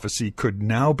end-time prophecy could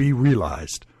now be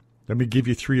realized. Let me give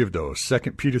you 3 of those.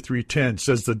 2 Peter 3:10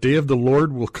 says, "The day of the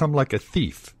Lord will come like a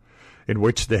thief, in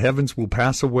which the heavens will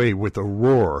pass away with a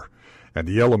roar, and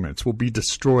the elements will be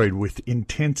destroyed with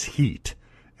intense heat,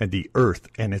 and the earth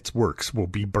and its works will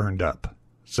be burned up.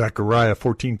 Zechariah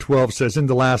 14:12 says, In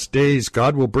the last days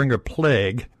God will bring a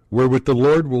plague, wherewith the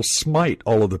Lord will smite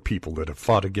all of the people that have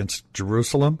fought against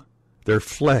Jerusalem. Their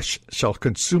flesh shall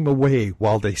consume away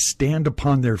while they stand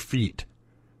upon their feet.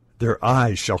 Their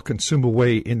eyes shall consume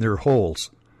away in their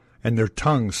holes, and their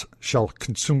tongues shall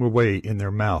consume away in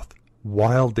their mouth,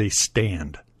 while they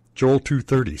stand. Joel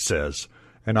 2:30 says,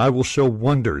 And I will show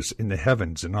wonders in the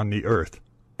heavens and on the earth,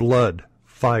 blood,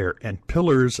 fire, and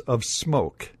pillars of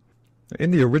smoke. In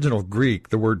the original Greek,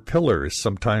 the word pillar is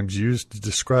sometimes used to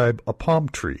describe a palm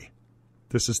tree.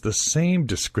 This is the same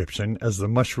description as the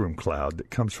mushroom cloud that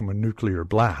comes from a nuclear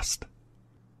blast.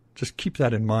 Just keep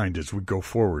that in mind as we go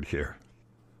forward here.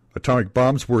 Atomic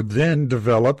bombs were then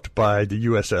developed by the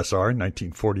USSR in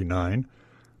 1949,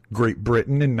 Great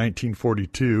Britain in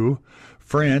 1942,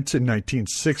 France in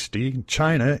 1960,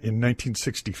 China in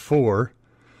 1964.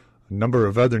 A number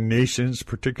of other nations,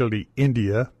 particularly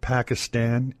India,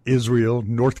 Pakistan, Israel,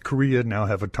 North Korea, now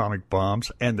have atomic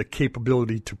bombs and the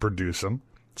capability to produce them.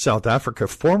 South Africa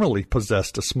formerly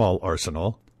possessed a small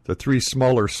arsenal. The three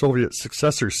smaller Soviet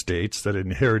successor states that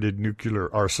inherited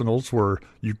nuclear arsenals were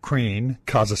Ukraine,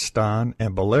 Kazakhstan,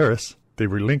 and Belarus. They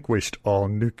relinquished all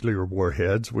nuclear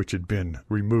warheads, which had been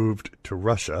removed to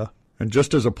Russia. And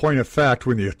just as a point of fact,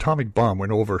 when the atomic bomb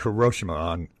went over Hiroshima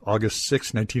on August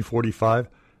 6, 1945,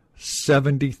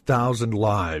 70,000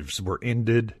 lives were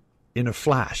ended in a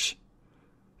flash.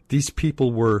 These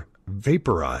people were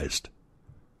vaporized.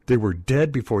 They were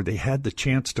dead before they had the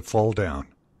chance to fall down.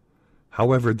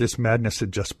 However, this madness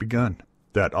had just begun.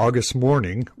 That August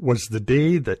morning was the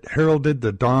day that heralded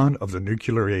the dawn of the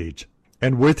nuclear age.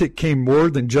 And with it came more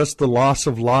than just the loss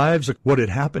of lives. What had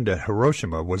happened at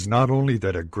Hiroshima was not only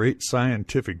that a great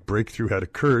scientific breakthrough had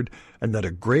occurred and that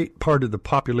a great part of the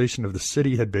population of the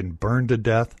city had been burned to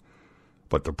death,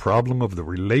 but the problem of the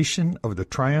relation of the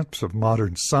triumphs of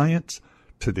modern science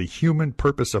to the human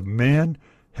purpose of man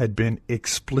had been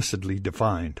explicitly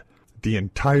defined. The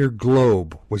entire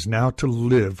globe was now to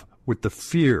live with the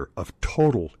fear of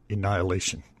total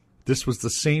annihilation. This was the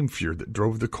same fear that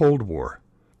drove the Cold War,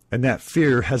 and that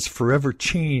fear has forever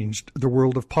changed the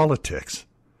world of politics.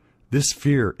 This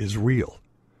fear is real,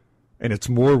 and it's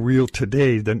more real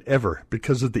today than ever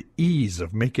because of the ease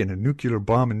of making a nuclear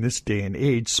bomb in this day and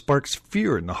age sparks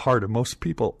fear in the heart of most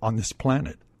people on this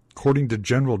planet. According to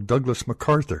General Douglas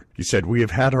MacArthur, he said, "We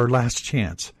have had our last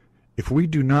chance. If we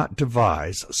do not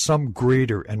devise some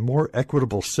greater and more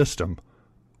equitable system,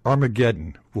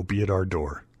 Armageddon will be at our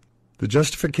door." The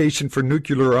justification for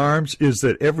nuclear arms is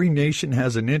that every nation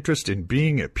has an interest in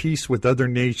being at peace with other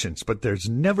nations, but there's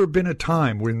never been a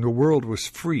time when the world was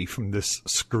free from this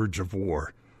scourge of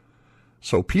war.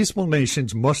 So peaceful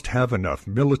nations must have enough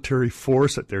military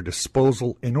force at their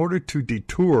disposal in order to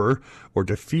deter or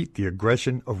defeat the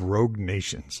aggression of rogue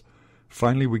nations.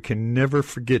 Finally, we can never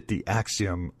forget the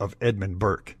axiom of Edmund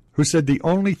Burke, who said the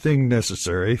only thing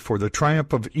necessary for the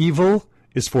triumph of evil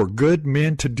is for good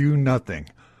men to do nothing.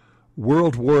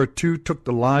 World War II took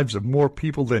the lives of more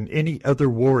people than any other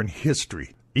war in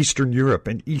history. Eastern Europe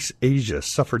and East Asia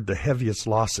suffered the heaviest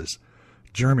losses.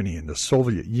 Germany and the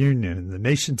Soviet Union and the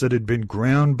nations that had been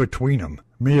ground between them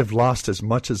may have lost as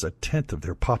much as 1/10 of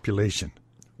their population.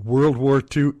 World War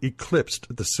II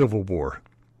eclipsed the Civil War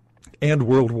and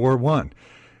World War I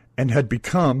and had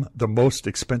become the most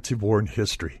expensive war in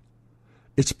history.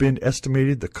 It's been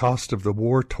estimated the cost of the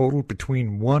war totaled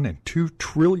between $1 and $2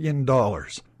 trillion.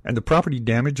 And the property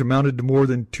damage amounted to more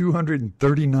than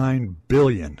 $239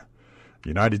 billion. The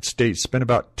United States spent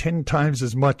about 10 times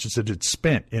as much as it had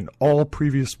spent in all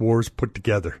previous wars put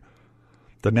together.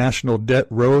 The national debt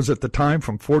rose at the time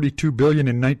from $42 billion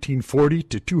in 1940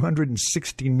 to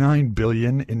 $269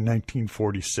 billion in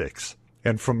 1946.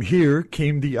 And from here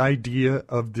came the idea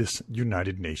of this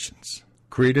United Nations.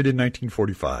 Created in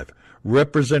 1945,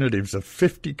 representatives of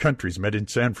 50 countries met in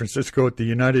San Francisco at the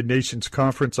United Nations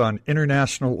Conference on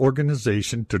International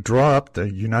Organization to draw up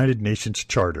the United Nations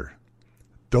Charter.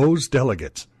 Those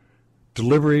delegates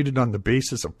deliberated on the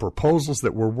basis of proposals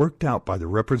that were worked out by the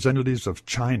representatives of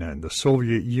China and the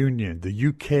Soviet Union, the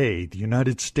UK, the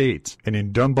United States, and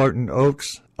in Dumbarton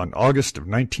Oaks, on August of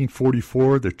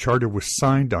 1944, the charter was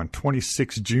signed on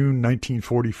 26 June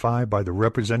 1945 by the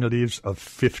representatives of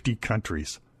 50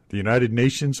 countries. The United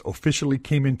Nations officially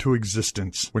came into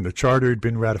existence when the charter had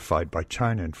been ratified by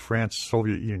China and France,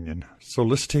 Soviet Union. So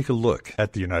let's take a look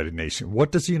at the United Nations.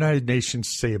 What does the United Nations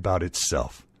say about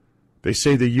itself? They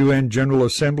say the UN General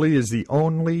Assembly is the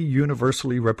only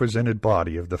universally represented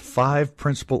body of the 5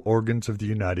 principal organs of the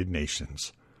United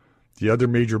Nations. The other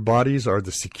major bodies are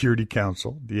the Security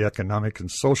Council, the Economic and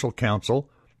Social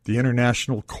Council, the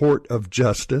International Court of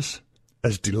Justice,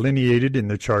 as delineated in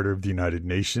the Charter of the United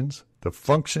Nations. The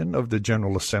function of the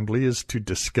General Assembly is to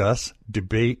discuss,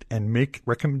 debate, and make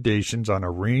recommendations on a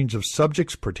range of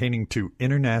subjects pertaining to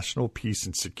international peace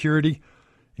and security,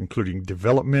 including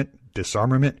development,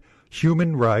 disarmament,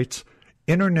 human rights,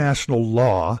 international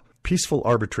law, peaceful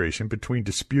arbitration between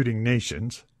disputing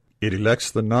nations. It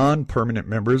elects the non-permanent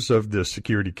members of the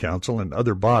Security Council and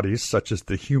other bodies such as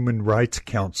the Human Rights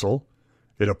Council.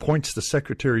 It appoints the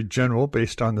Secretary General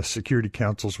based on the Security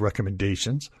Council's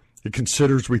recommendations. It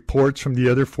considers reports from the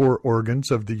other 4 organs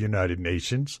of the United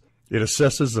Nations. It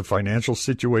assesses the financial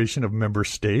situation of member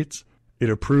states. It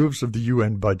approves of the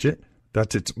UN budget.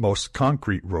 That's its most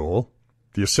concrete role.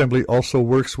 The Assembly also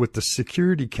works with the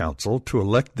Security Council to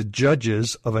elect the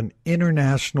judges of an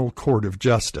international court of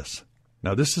justice.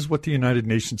 Now, this is what the United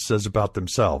Nations says about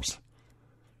themselves.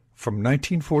 From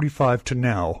 1945 to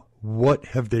now, what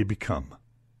have they become?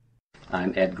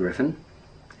 I'm Ed Griffin.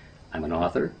 I'm an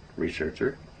author,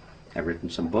 researcher. I've written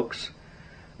some books.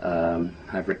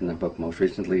 I've written a book most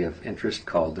recently of interest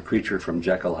called The Creature from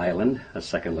Jekyll Island, a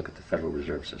second look at the Federal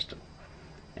Reserve System.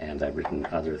 And I've written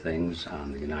other things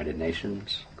on the United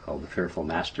Nations called The Fearful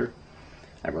Master.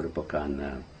 I wrote a book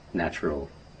on natural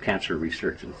cancer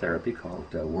research and therapy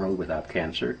called World Without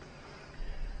Cancer.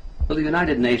 Well, the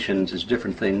United Nations is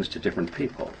different things to different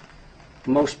people.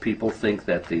 Most people think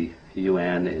that the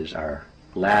UN is our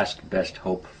last best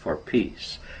hope for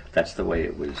peace. That's the way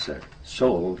it was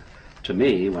sold to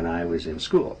me when I was in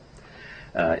school.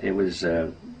 It was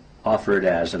offered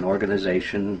as an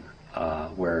organization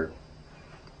where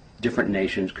different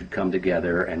nations could come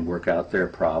together and work out their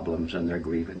problems and their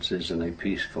grievances in a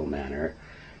peaceful manner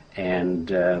and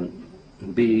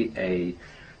be a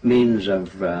means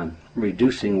of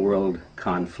reducing world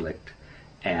conflict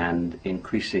and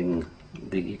increasing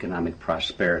the economic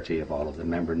prosperity of all of the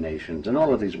member nations and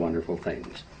all of these wonderful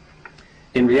things.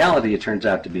 In reality, it turns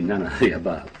out to be none of the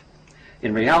above.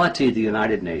 In reality, the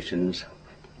United Nations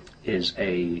is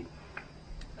the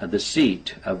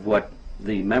seat of what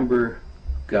the member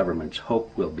governments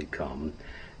hope will become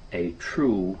a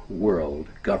true world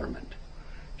government.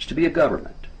 It's to be a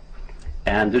government.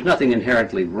 And there's nothing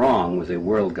inherently wrong with a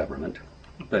world government,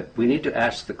 but we need to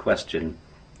ask the question,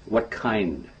 what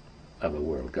kind of a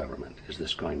world government is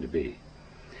this going to be?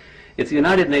 If the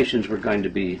United Nations were going to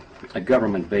be a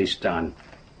government based on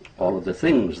all of the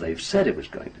things they've said it was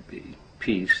going to be,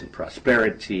 peace and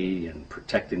prosperity and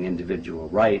protecting individual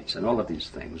rights and all of these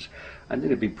things, I think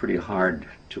it'd be pretty hard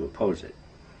to oppose it.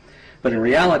 But in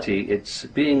reality, it's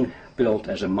being built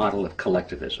as a model of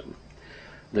collectivism.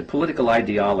 The political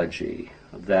ideology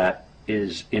that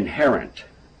is inherent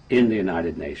in the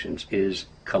United Nations is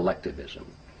collectivism.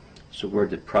 It's a word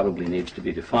that probably needs to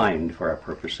be defined for our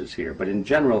purposes here, but in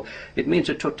general, it means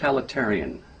a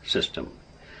totalitarian system,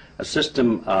 a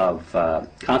system of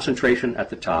concentration at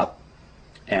the top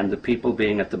and the people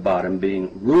being at the bottom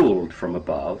being ruled from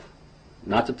above.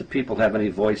 Not that the people have any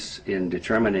voice in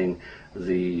determining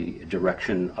the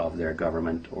direction of their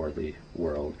government or the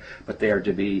world, but they are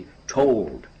to be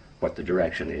told what the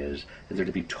direction is, and they're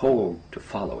to be told to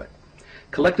follow it.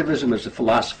 Collectivism is a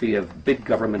philosophy of big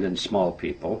government and small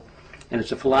people, and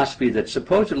it's a philosophy that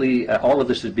supposedly all of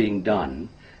this is being done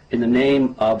in the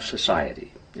name of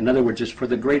society. In other words, it's for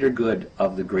the greater good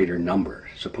of the greater number,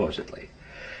 supposedly.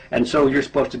 And so you're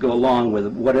supposed to go along with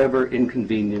whatever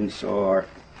inconvenience or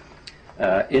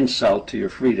insult to your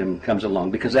freedom comes along,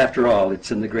 because after all,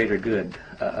 it's in the greater good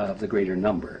of the greater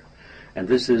number. And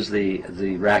this is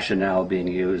the rationale being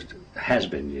used, has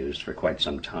been used for quite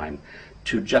some time,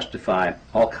 to justify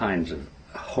all kinds of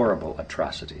horrible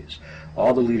atrocities.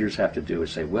 All the leaders have to do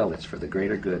is say, well, it's for the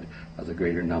greater good of the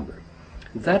greater number.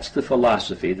 That's the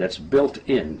philosophy that's built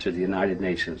into the United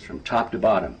Nations from top to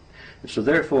bottom. And so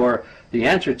therefore, the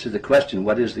answer to the question,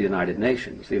 what is the United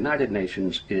Nations? The United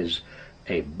Nations is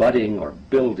a budding or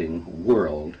building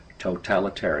world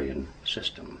totalitarian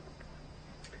system.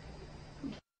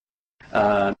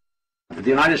 The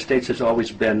United States has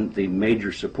always been the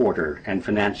major supporter and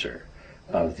financer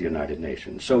of the United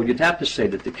Nations. So you'd have to say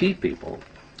that the key people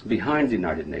behind the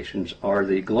United Nations are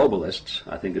the globalists,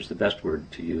 I think is the best word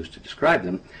to use to describe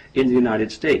them, in the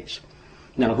United States.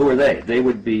 Now, who are they? They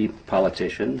would be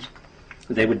politicians,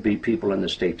 they would be people in the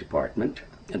State Department,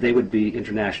 they would be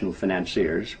international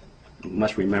financiers. You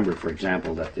must remember, for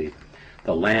example, that the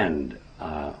land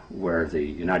where the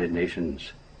United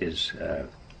Nations is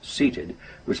seated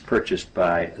was purchased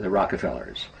by the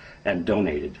Rockefellers and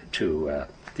donated to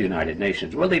the United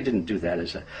Nations. Well, they didn't do that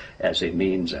as a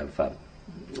means of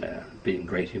being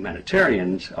great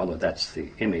humanitarians, although that's the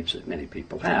image that many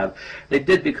people have. They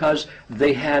did because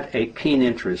they had a keen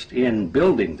interest in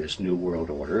building this new world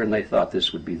order, and they thought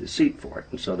this would be the seat for it,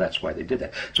 and so that's why they did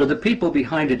that. So the people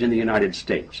behind it in the United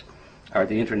States are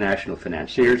the international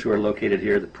financiers who are located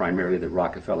here, primarily the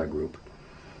Rockefeller Group,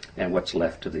 and what's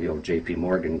left of the old J.P.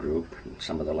 Morgan Group, and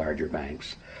some of the larger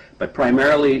banks. But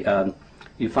primarily,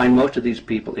 you find most of these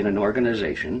people in an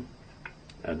organization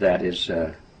that is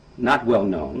not well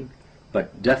known,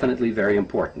 but definitely very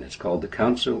important. It's called the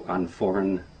Council on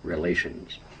Foreign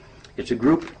Relations. It's a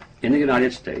group in the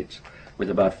United States with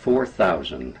about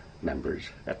 4,000 members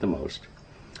at the most.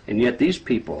 And yet these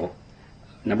people,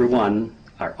 number one,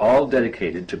 are all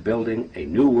dedicated to building a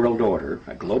new world order,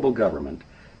 a global government,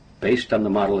 based on the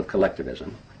model of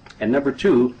collectivism. And number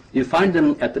two, you find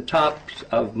them at the tops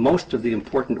of most of the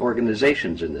important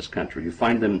organizations in this country. You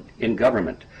find them in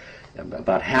government.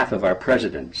 About half of our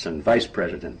presidents and vice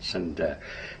presidents and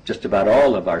just about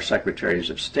all of our secretaries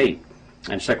of state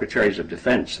and secretaries of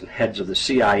defense and heads of the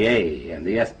CIA and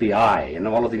the FBI and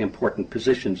all of the important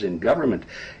positions in government.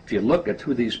 If you look at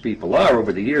who these people are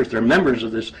over the years, they're members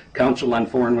of this Council on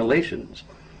Foreign Relations.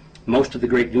 Most of the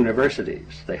great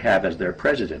universities they have as their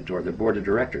president or their board of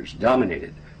directors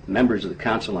dominated members of the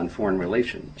Council on Foreign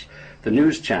Relations. The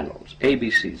news channels,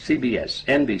 ABC, CBS,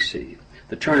 NBC,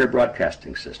 the Turner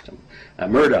Broadcasting System,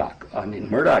 Murdoch. I mean,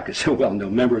 Murdoch is a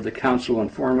well-known member of the Council on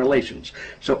Foreign Relations.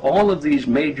 So all of these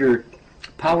major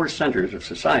power centers of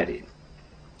society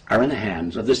are in the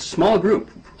hands of this small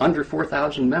group, under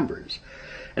 4,000 members.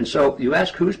 And so you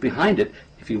ask who's behind it.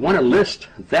 If you want a list,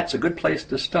 that's a good place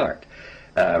to start.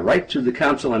 Write to the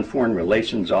Council on Foreign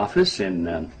Relations office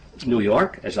in New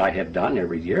York, as I have done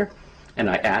every year, and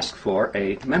I ask for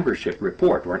a membership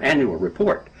report or an annual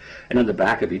report. And on the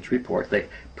back of each report, they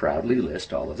proudly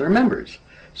list all of their members.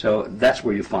 So that's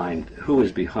where you find who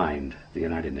is behind the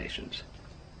United Nations.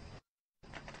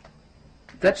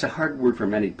 That's a hard word for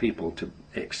many people to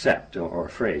accept, or a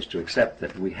phrase, to accept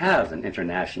that we have an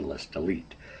internationalist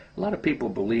elite. A lot of people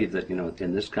believe that,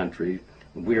 in this country,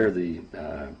 we're the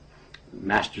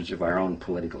masters of our own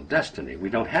political destiny. We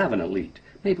don't have an elite.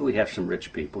 Maybe we have some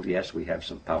rich people. Yes, we have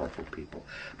some powerful people.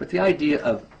 But the idea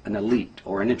of an elite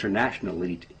or an international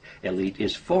elite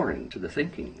is foreign to the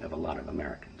thinking of a lot of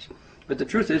Americans. But the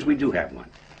truth is we do have one.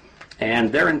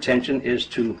 And their intention is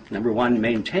to, number one,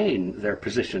 maintain their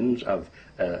positions of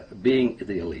being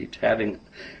the elite, having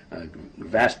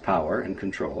vast power and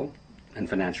control and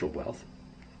financial wealth.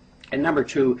 And number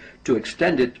two, to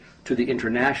extend it to the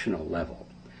international level.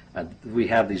 We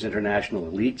have these international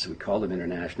elites, we call them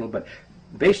international, but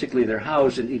basically they're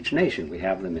housed in each nation. We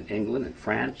have them in England and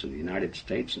France and the United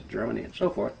States and Germany and so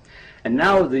forth. And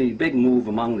now the big move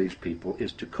among these people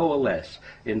is to coalesce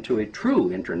into a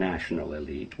true international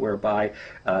elite whereby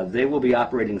they will be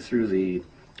operating through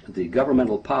the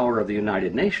governmental power of the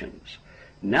United Nations.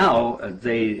 Now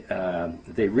they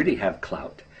really have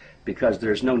clout, because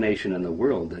there's no nation in the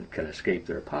world that can escape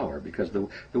their power, because the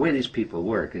way these people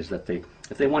work is that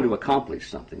if they want to accomplish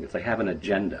something, if they have an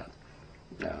agenda,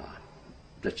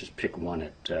 let's just pick one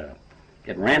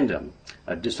at random,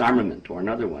 disarmament or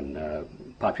another one,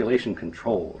 population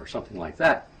control or something like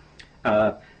that.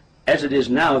 As it is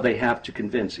now, they have to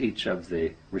convince each of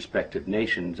the respective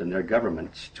nations and their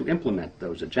governments to implement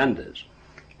those agendas.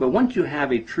 But once you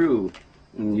have a true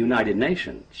United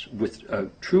Nations with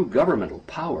true governmental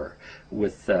power,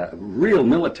 with real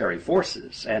military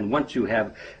forces, and once you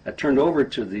have turned over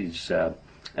to these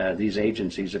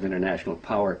agencies of international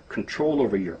power control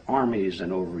over your armies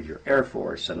and over your air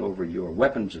force and over your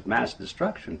weapons of mass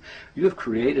destruction, you have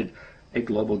created a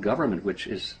global government which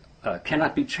is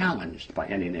cannot be challenged by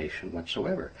any nation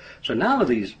whatsoever. So now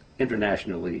these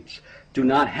international elites do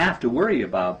not have to worry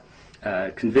about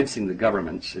convincing the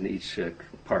governments in each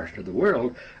part of the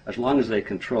world. As long as they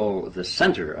control the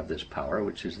center of this power,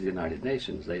 which is the United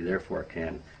Nations, they therefore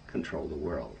can control the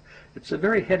world. It's a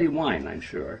very heady wine, I'm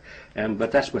sure,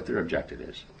 but that's what their objective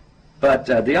is. But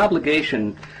the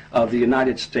obligation of the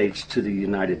United States to the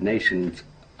United Nations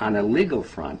on a legal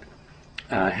front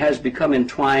has become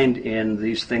entwined in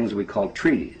these things we call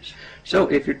treaties. So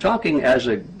if you're talking as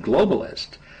a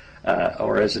globalist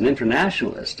or as an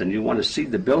internationalist and you want to see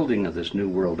the building of this new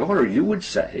world order, you would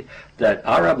say that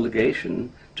our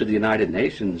obligation to the United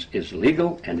Nations is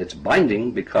legal and it's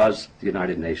binding because the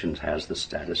United Nations has the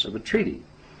status of a treaty.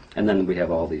 And then we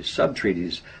have all these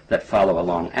sub-treaties that follow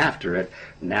along after it,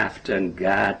 NAFTA and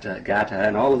GATT,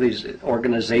 and all of these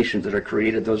organizations that are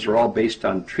created. Those are all based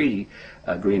on treaty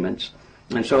agreements.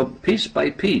 And so piece by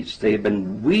piece, they've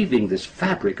been weaving this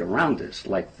fabric around us,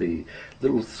 like the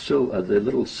little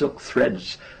silk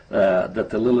threads that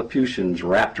the Lilliputians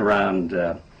wrapped around,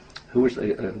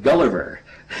 Gulliver,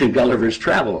 Gulliver's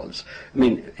Travels. I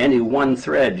mean, any one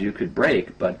thread you could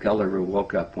break, but Gulliver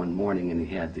woke up one morning and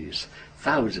he had these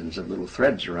thousands of little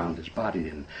threads around his body,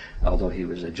 and although he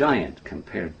was a giant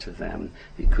compared to them,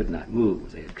 he could not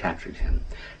move. They had captured him.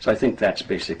 So I think that's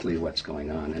basically what's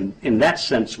going on. And in that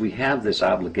sense, we have this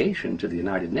obligation to the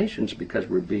United Nations because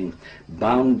we're being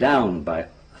bound down by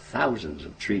thousands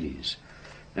of treaties,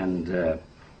 and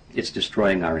it's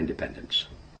destroying our independence.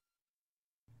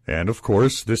 And, of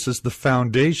course, this is the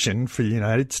foundation for the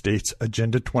United States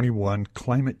Agenda 21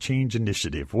 Climate Change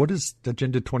Initiative. What does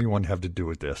Agenda 21 have to do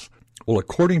with this? Well,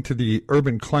 according to the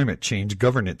Urban Climate Change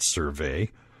Governance Survey,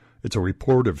 it's a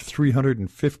report of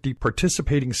 350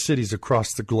 participating cities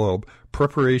across the globe.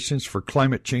 Preparations for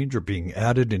climate change are being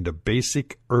added into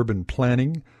basic urban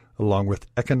planning, along with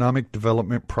economic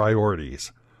development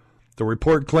priorities. The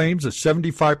report claims that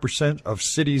 75% of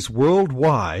cities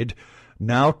worldwide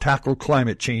now tackle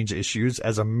climate change issues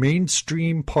as a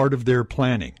mainstream part of their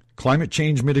planning, climate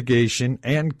change mitigation,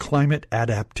 and climate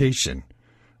adaptation.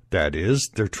 That is,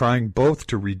 they're trying both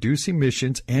to reduce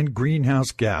emissions and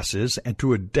greenhouse gases and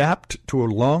to adapt to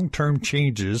long-term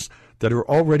changes that are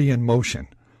already in motion.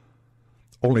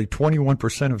 Only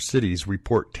 21% of cities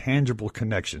report tangible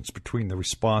connections between the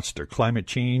response to climate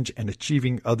change and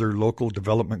achieving other local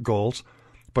development goals.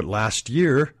 But last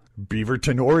year,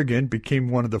 Beaverton, Oregon became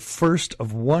one of the first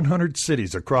of 100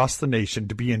 cities across the nation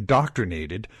to be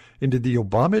indoctrinated into the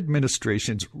Obama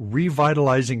administration's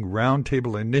Revitalizing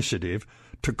Roundtable initiative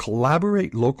to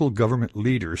collaborate local government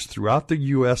leaders throughout the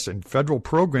U.S. and federal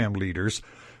program leaders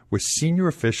with senior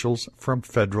officials from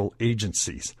federal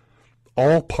agencies,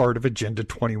 all part of Agenda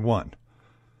 21.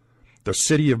 The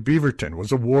city of Beaverton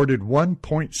was awarded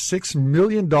 $1.6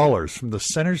 million from the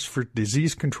Centers for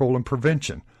Disease Control and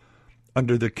Prevention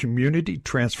under the Community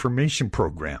Transformation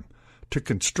Program to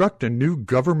construct a new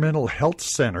governmental health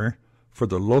center for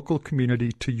the local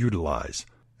community to utilize.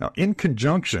 Now, in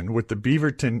conjunction with the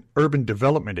Beaverton Urban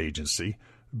Development Agency,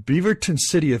 Beaverton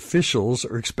city officials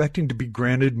are expecting to be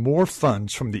granted more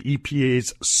funds from the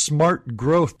EPA's Smart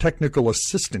Growth Technical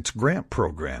Assistance Grant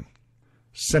Program.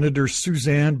 Senator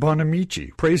Suzanne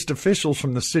Bonamici praised officials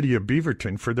from the city of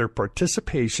Beaverton for their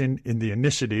participation in the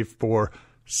initiative for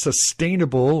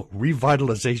sustainable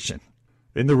revitalization.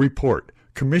 In the report,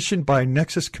 commissioned by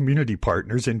Nexus Community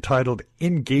Partners entitled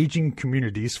Engaging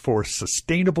Communities for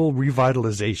Sustainable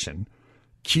Revitalization,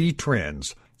 Key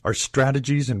Trends are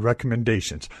strategies and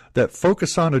recommendations that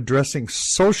focus on addressing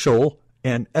social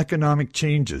and economic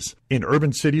changes in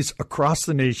urban cities across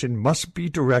the nation must be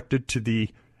directed to the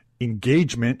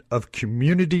engagement of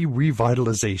community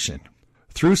revitalization.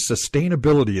 Through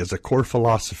sustainability as a core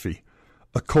philosophy,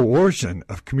 a coercion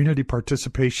of community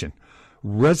participation,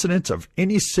 residents of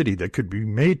any city that could be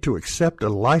made to accept a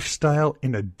lifestyle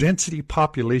in a density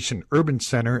population urban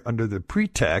center under the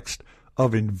pretext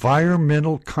of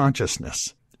environmental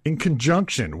consciousness. In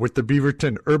conjunction with the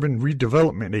Beaverton Urban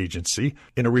Redevelopment Agency,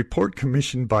 in a report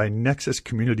commissioned by Nexus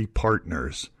Community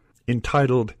Partners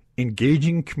entitled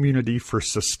Engaging Community for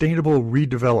Sustainable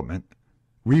Redevelopment,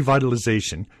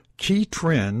 Revitalization, Key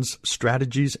Trends,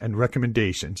 Strategies, and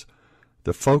Recommendations,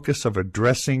 the focus of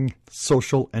addressing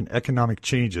social and economic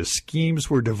changes, schemes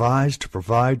were devised to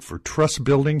provide for trust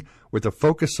building with a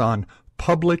focus on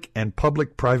public and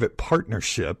public-private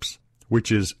partnerships,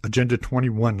 which is Agenda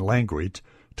 21 language,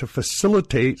 to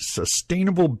facilitate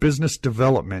sustainable business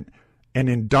development and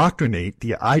indoctrinate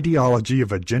the ideology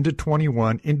of Agenda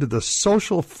 21 into the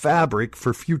social fabric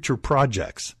for future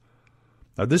projects.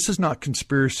 Now, this is not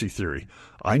conspiracy theory.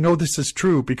 I know this is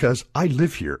true because I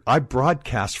live here. I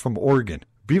broadcast from Oregon.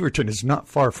 Beaverton is not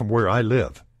far from where I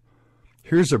live.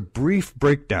 Here's a brief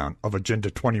breakdown of Agenda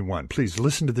 21. Please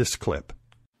listen to this clip.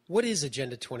 What is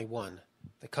Agenda 21?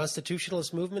 The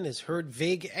constitutionalist movement has heard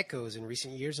vague echoes in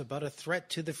recent years about a threat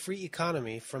to the free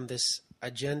economy from this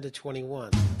Agenda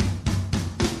 21.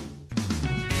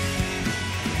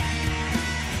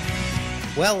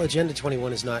 Well, Agenda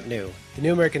 21 is not new. The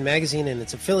New American Magazine and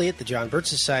its affiliate, the John Birch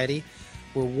Society,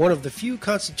 were one of the few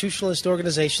constitutionalist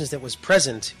organizations that was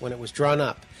present when it was drawn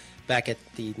up back at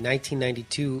the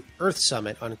 1992 Earth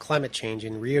Summit on Climate Change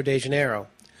in Rio de Janeiro.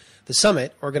 The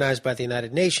summit, organized by the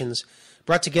United Nations,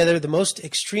 brought together the most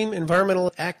extreme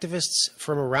environmental activists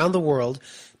from around the world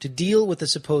to deal with the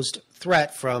supposed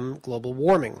threat from global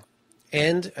warming.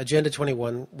 and Agenda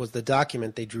 21 was the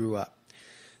document they drew up.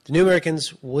 The New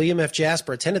American's William F.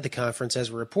 Jasper attended the conference as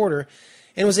a reporter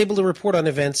and was able to report on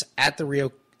events at the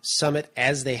Rio Summit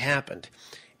as they happened.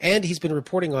 And he's been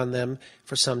reporting on them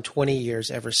for some 20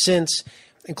 years ever since,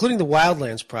 including the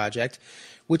Wildlands Project,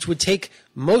 which would take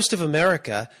most of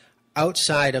America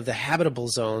outside of the habitable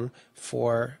zone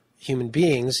for human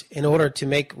beings in order to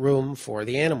make room for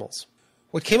the animals.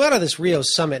 What came out of this Rio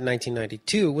Summit in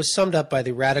 1992 was summed up by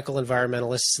the radical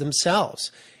environmentalists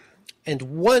themselves. And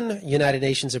one United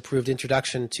Nations-approved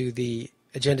introduction to the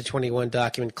Agenda 21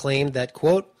 document claimed that,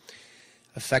 quote,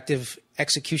 effective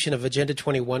execution of Agenda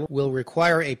 21 will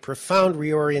require a profound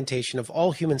reorientation of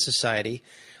all human society,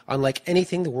 unlike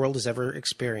anything the world has ever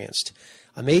experienced,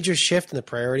 a major shift in the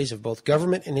priorities of both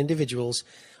government and individuals,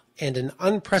 and an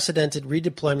unprecedented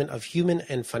redeployment of human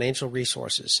and financial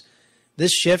resources.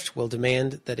 This shift will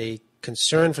demand that a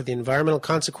concern for the environmental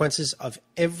consequences of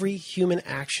every human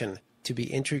action to be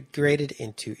integrated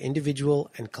into individual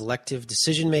and collective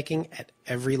decision-making at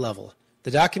every level.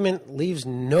 The document leaves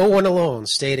no one alone,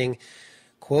 stating,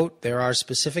 quote, there are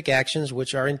specific actions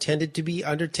which are intended to be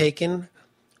undertaken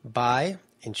by,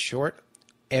 in short,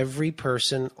 every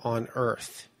person on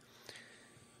Earth.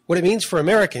 What it means for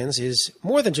Americans is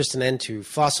more than just an end to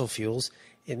fossil fuels.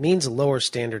 It means a lower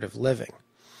standard of living.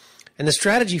 And the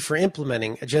strategy for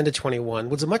implementing Agenda 21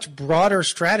 was a much broader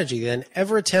strategy than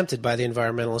ever attempted by the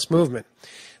environmentalist movement.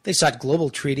 They sought global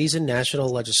treaties and national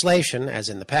legislation, as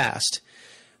in the past.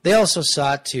 They also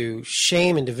sought to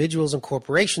shame individuals and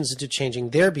corporations into changing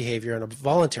their behavior on a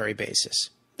voluntary basis.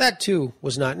 That, too,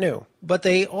 was not new. But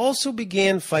they also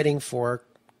began fighting for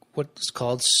what's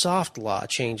called soft law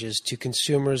changes to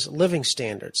consumers' living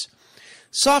standards.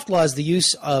 Soft law is the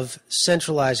use of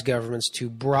centralized governments to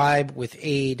bribe with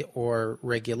aid or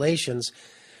regulations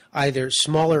either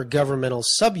smaller governmental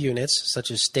subunits, such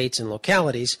as states and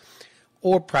localities,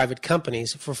 or private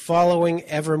companies for following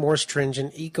ever more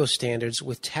stringent eco-standards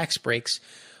with tax breaks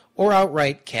or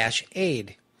outright cash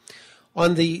aid.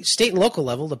 On the state and local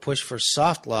level, the push for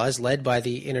soft law is led by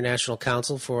the International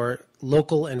Council for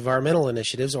Local Environmental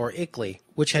Initiatives, or ICLEI,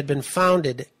 which had been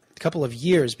founded a couple of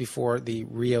years before the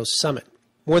Rio Summit.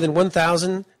 More than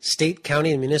 1,000 state,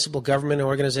 county, and municipal government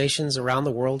organizations around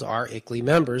the world are ICLEI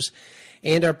members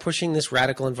and are pushing this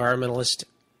radical environmentalist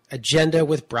agenda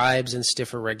with bribes and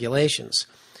stiffer regulations.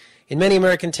 In many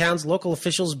American towns, local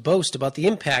officials boast about the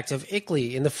impact of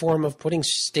ICLEI in the form of putting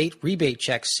state rebate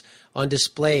checks on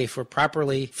display for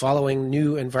properly following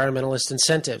new environmentalist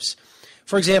incentives.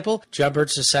 For example, John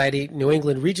Birch Society New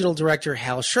England Regional Director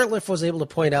Hal Shurtleff was able to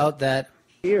point out that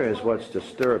here is what's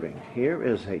disturbing. Here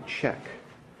is a check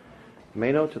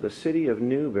made out to the city of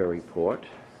Newburyport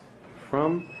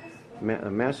from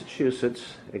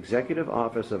Massachusetts Executive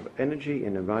Office of Energy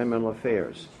and Environmental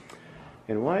Affairs.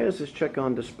 And why is this check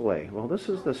on display? Well, this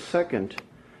is the second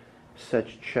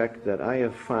such check that I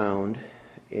have found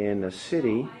in a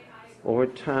city or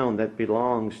town that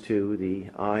belongs to the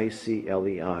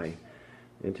ICLEI,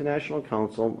 International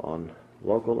Council on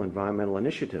Local Environmental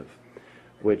Initiative,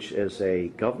 which is a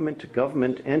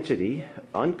government-to-government entity,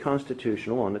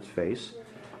 unconstitutional on its face,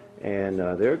 and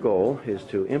their goal is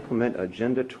to implement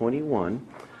Agenda 21,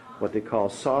 what they call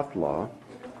soft law,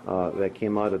 that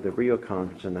came out of the Rio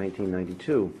Conference in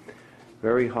 1992.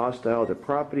 Very hostile to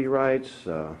property rights,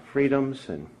 freedoms,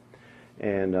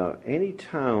 and any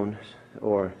town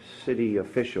or city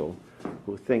official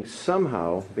who thinks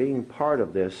somehow being part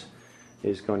of this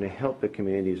is going to help the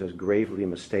communities is gravely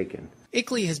mistaken.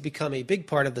 ICLEI has become a big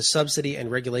part of the subsidy and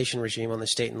regulation regime on the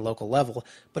state and local level,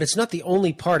 but it's not the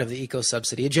only part of the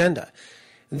eco-subsidy agenda.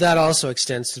 That also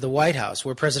extends to the White House,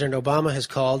 where President Obama has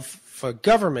called for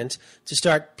government to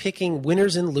start picking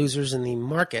winners and losers in the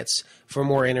markets for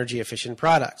more energy-efficient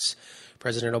products.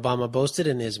 President Obama boasted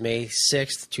in his May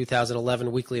 6,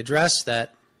 2011 weekly address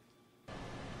that,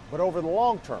 but over the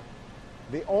long term,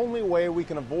 the only way we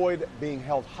can avoid being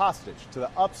held hostage to the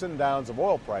ups and downs of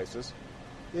oil prices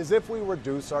is if we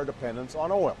reduce our dependence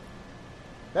on oil.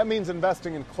 That means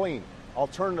investing in clean,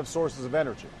 alternative sources of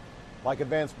energy, like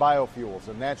advanced biofuels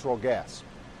and natural gas.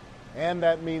 And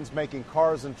that means making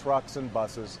cars and trucks and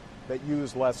buses that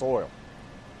use less oil.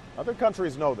 Other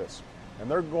countries know this, and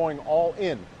they're going all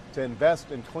in to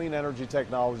invest in clean energy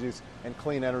technologies and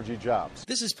clean energy jobs.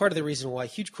 This is part of the reason why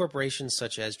huge corporations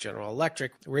such as General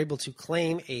Electric were able to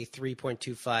claim a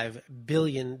 $3.25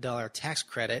 billion tax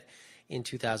credit in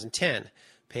 2010,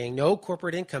 paying no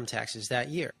corporate income taxes that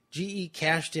year. GE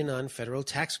cashed in on federal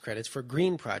tax credits for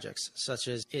green projects, such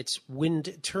as its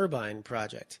wind turbine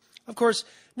project. Of course,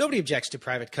 nobody objects to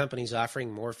private companies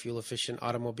offering more fuel-efficient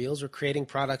automobiles or creating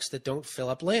products that don't fill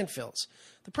up landfills.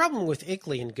 The problem with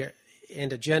ICLEI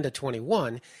and Agenda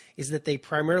 21 is that they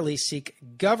primarily seek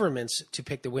governments to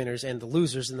pick the winners and the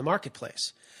losers in the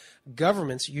marketplace.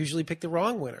 Governments usually pick the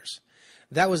wrong winners.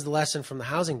 That was the lesson from the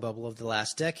housing bubble of the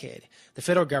last decade. The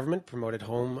federal government promoted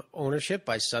home ownership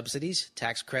by subsidies,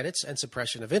 tax credits, and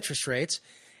suppression of interest rates,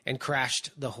 and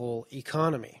crashed the whole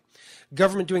economy.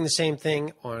 Government doing the same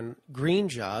thing on green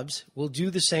jobs will do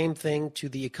the same thing to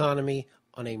the economy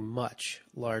on a much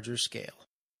larger scale.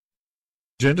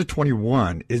 Agenda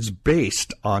 21 is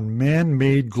based on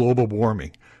man-made global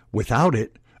warming. Without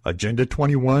it, Agenda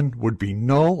 21 would be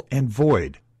null and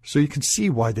void. So you can see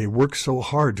why they work so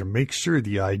hard to make sure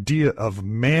the idea of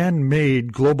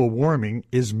man-made global warming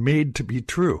is made to be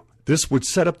true. This would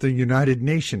set up the United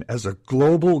Nations as a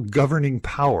global governing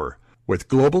power with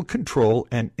global control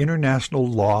and international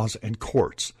laws and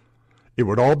courts. It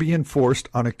would all be enforced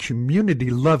on a community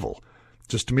level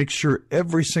just to make sure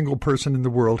every single person in the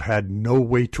world had no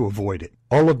way to avoid it.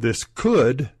 All of this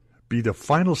could be the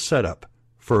final setup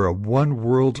for a one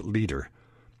world leader.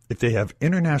 If they have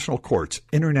international courts,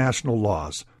 international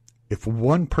laws, if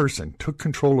one person took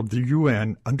control of the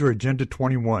UN under Agenda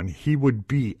 21, he would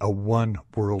be a one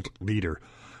world leader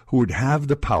who would have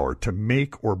the power to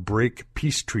make or break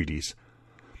peace treaties.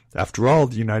 After all,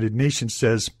 the United Nations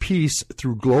says peace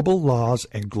through global laws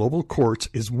and global courts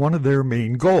is one of their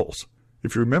main goals.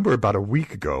 If you remember, about a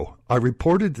week ago, I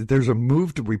reported that there's a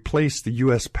move to replace the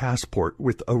U.S. passport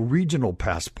with a regional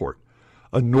passport,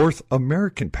 a North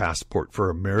American passport for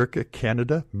America,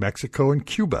 Canada, Mexico, and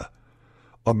Cuba.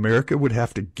 America would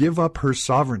have to give up her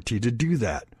sovereignty to do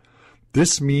that.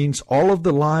 This means all of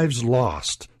the lives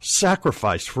lost,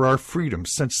 sacrificed for our freedom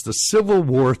since the Civil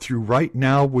War through right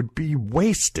now would be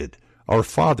wasted. Our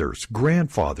fathers,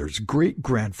 grandfathers,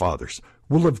 great-grandfathers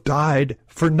will have died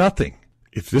for nothing.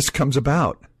 If this comes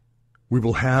about, we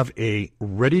will have a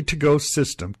ready-to-go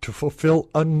system to fulfill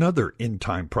another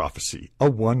end-time prophecy, a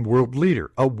one-world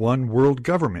leader, a one-world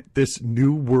government, this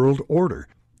new world order.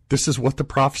 This is what the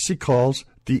prophecy calls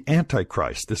the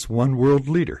Antichrist, this one-world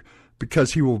leader,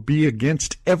 because he will be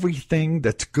against everything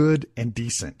that's good and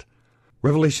decent.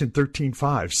 Revelation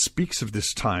 13:5 speaks of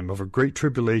this time of a great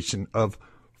tribulation of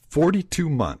 42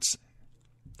 months.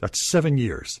 That's 7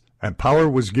 years. And power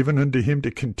was given unto him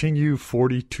to continue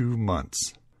 42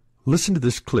 months. Listen to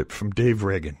this clip from Dave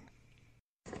Reagan.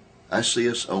 I see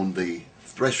us on the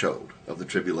threshold of the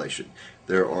tribulation.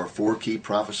 There are 4 key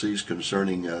prophecies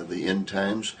concerning the end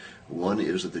times. One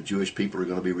is that the Jewish people are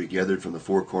going to be regathered from the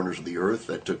 4 corners of the earth.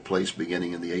 That took place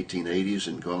beginning in the 1880s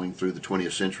and going through the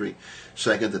 20th century.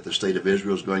 Second, that the state of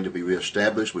Israel is going to be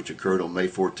reestablished, which occurred on May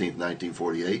 14,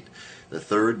 1948. The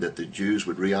third, that the Jews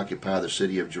would reoccupy the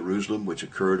city of Jerusalem, which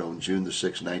occurred on June the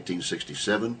 6th,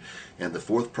 1967. And the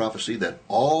fourth prophecy, that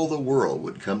all the world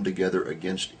would come together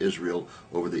against Israel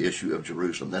over the issue of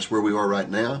Jerusalem. That's where we are right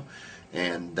now.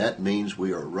 And that means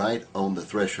we are right on the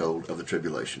threshold of the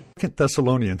tribulation. 2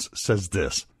 Thessalonians says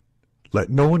this, "Let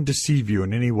no one deceive you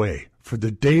in any way, for the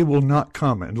day will not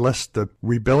come unless the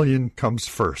rebellion comes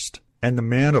first, and the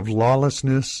man of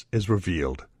lawlessness is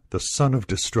revealed, the son of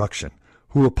destruction,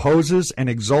 who opposes and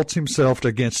exalts himself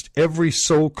against every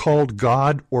so-called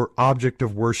God or object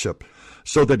of worship,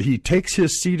 so that he takes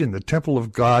his seat in the temple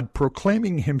of God,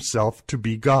 proclaiming himself to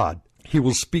be God. He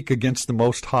will speak against the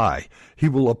Most High. He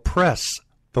will oppress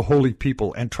the holy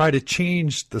people and try to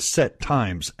change the set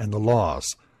times and the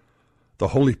laws. The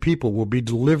holy people will be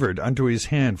delivered unto his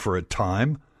hand for a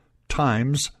time,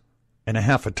 times, and a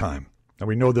half a time." Now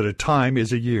we know that a time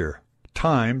is a year.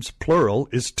 Times, plural,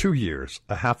 is 2 years.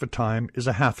 A half a time is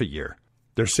a half a year.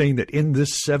 They're saying that in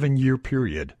this 7-year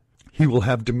period, he will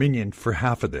have dominion for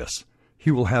half of this.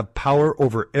 He will have power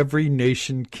over every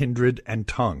nation, kindred, and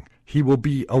tongue. He will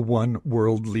be a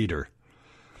one-world leader.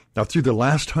 Now, through the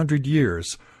last 100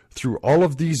 years, through all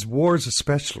of these wars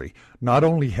especially, not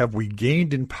only have we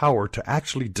gained in power to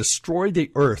actually destroy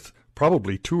the earth,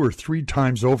 probably 2 or 3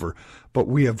 times over, but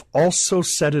we have also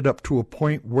set it up to a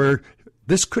point where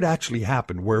this could actually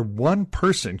happen, where one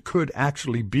person could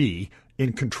actually be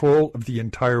in control of the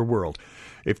entire world.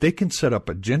 If they can set up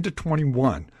Agenda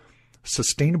 21,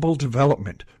 sustainable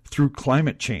development through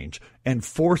climate change, and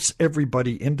force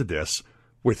everybody into this,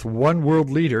 with one world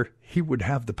leader, he would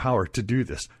have the power to do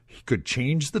this. He could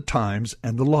change the times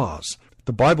and the laws.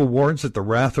 The Bible warns that the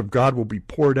wrath of God will be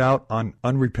poured out on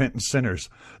unrepentant sinners.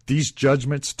 These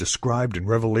judgments described in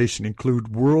Revelation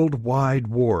include worldwide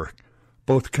war,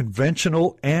 both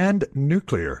conventional and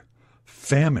nuclear,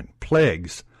 famine,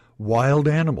 plagues, wild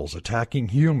animals attacking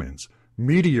humans,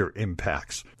 meteor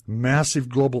impacts, massive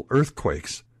global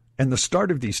earthquakes. And the start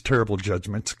of these terrible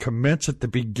judgments commence at the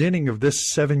beginning of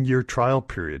this 7-year trial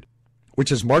period,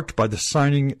 which is marked by the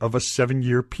signing of a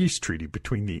 7-year peace treaty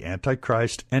between the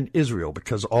Antichrist and Israel,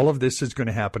 because all of this is going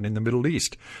to happen in the Middle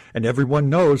East. And everyone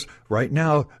knows right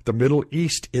now the Middle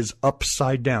East is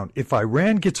upside down. If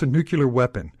Iran gets a nuclear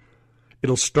weapon,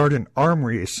 it'll start an arms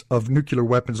race of nuclear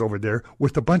weapons over there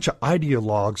with a bunch of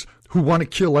ideologues who want to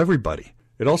kill everybody.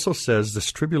 It also says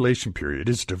this tribulation period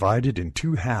is divided in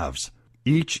 2 halves,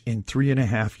 each in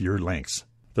 3.5-year lengths.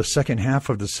 The second half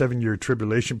of the 7-year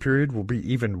tribulation period will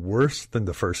be even worse than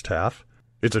the first half.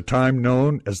 It's a time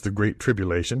known as the Great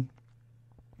Tribulation.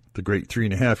 The great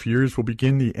 3.5 years will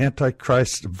begin the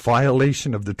Antichrist's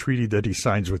violation of the treaty that he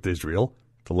signs with Israel.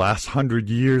 The last 100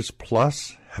 years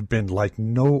plus have been like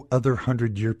no other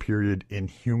 100-year period in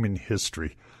human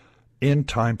history.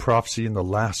 End-time prophecy in the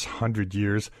last 100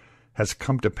 years has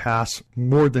come to pass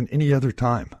more than any other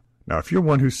time. Now, if you're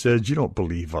one who says you don't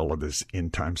believe all of this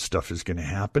end-time stuff is going to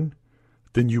happen,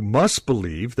 then you must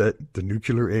believe that the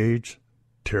nuclear age,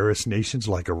 terrorist nations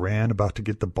like Iran about to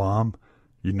get the bomb,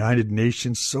 United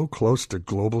Nations so close to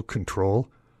global control,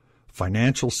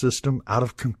 financial system out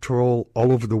of control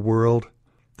all over the world,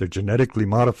 they're genetically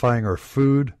modifying our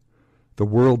food, the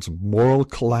world's moral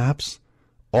collapse,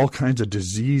 all kinds of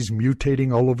disease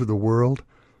mutating all over the world,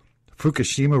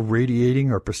 Fukushima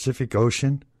radiating our Pacific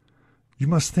Ocean. You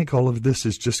must think all of this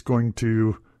is just going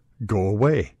to go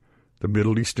away. The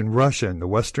Middle East and Russia and the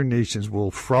Western nations will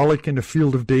frolic in a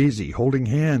field of daisy, holding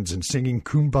hands and singing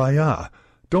Kumbaya.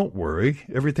 Don't worry,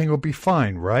 everything will be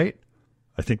fine, right?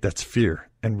 I think that's fear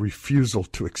and refusal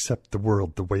to accept the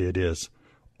world the way it is.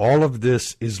 All of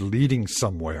this is leading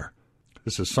somewhere.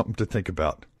 This is something to think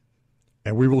about.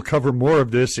 And we will cover more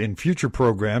of this in future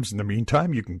programs. In the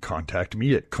meantime, you can contact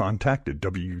me at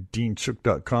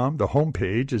contact@wdeanshook.com. The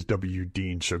homepage is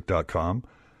wdeanshook.com.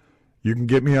 You can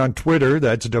get me on Twitter.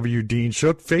 That's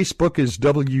wdeanshook. Facebook is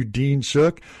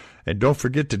wdeanshook. And don't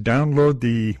forget to download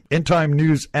the End Time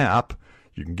News app.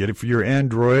 You can get it for your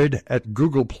Android at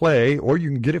Google Play, or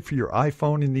you can get it for your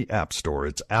iPhone in the App Store.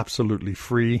 It's absolutely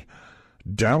free.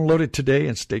 Download it today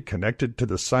and stay connected to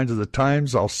the signs of the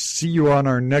times. I'll see you on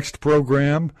our next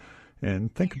program,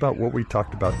 and think about what we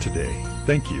talked about today.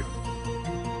 Thank you.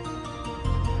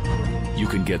 You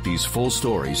can get these full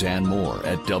stories and more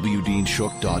at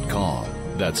wdeanshook.com.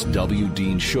 That's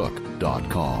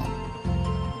wdeanshook.com.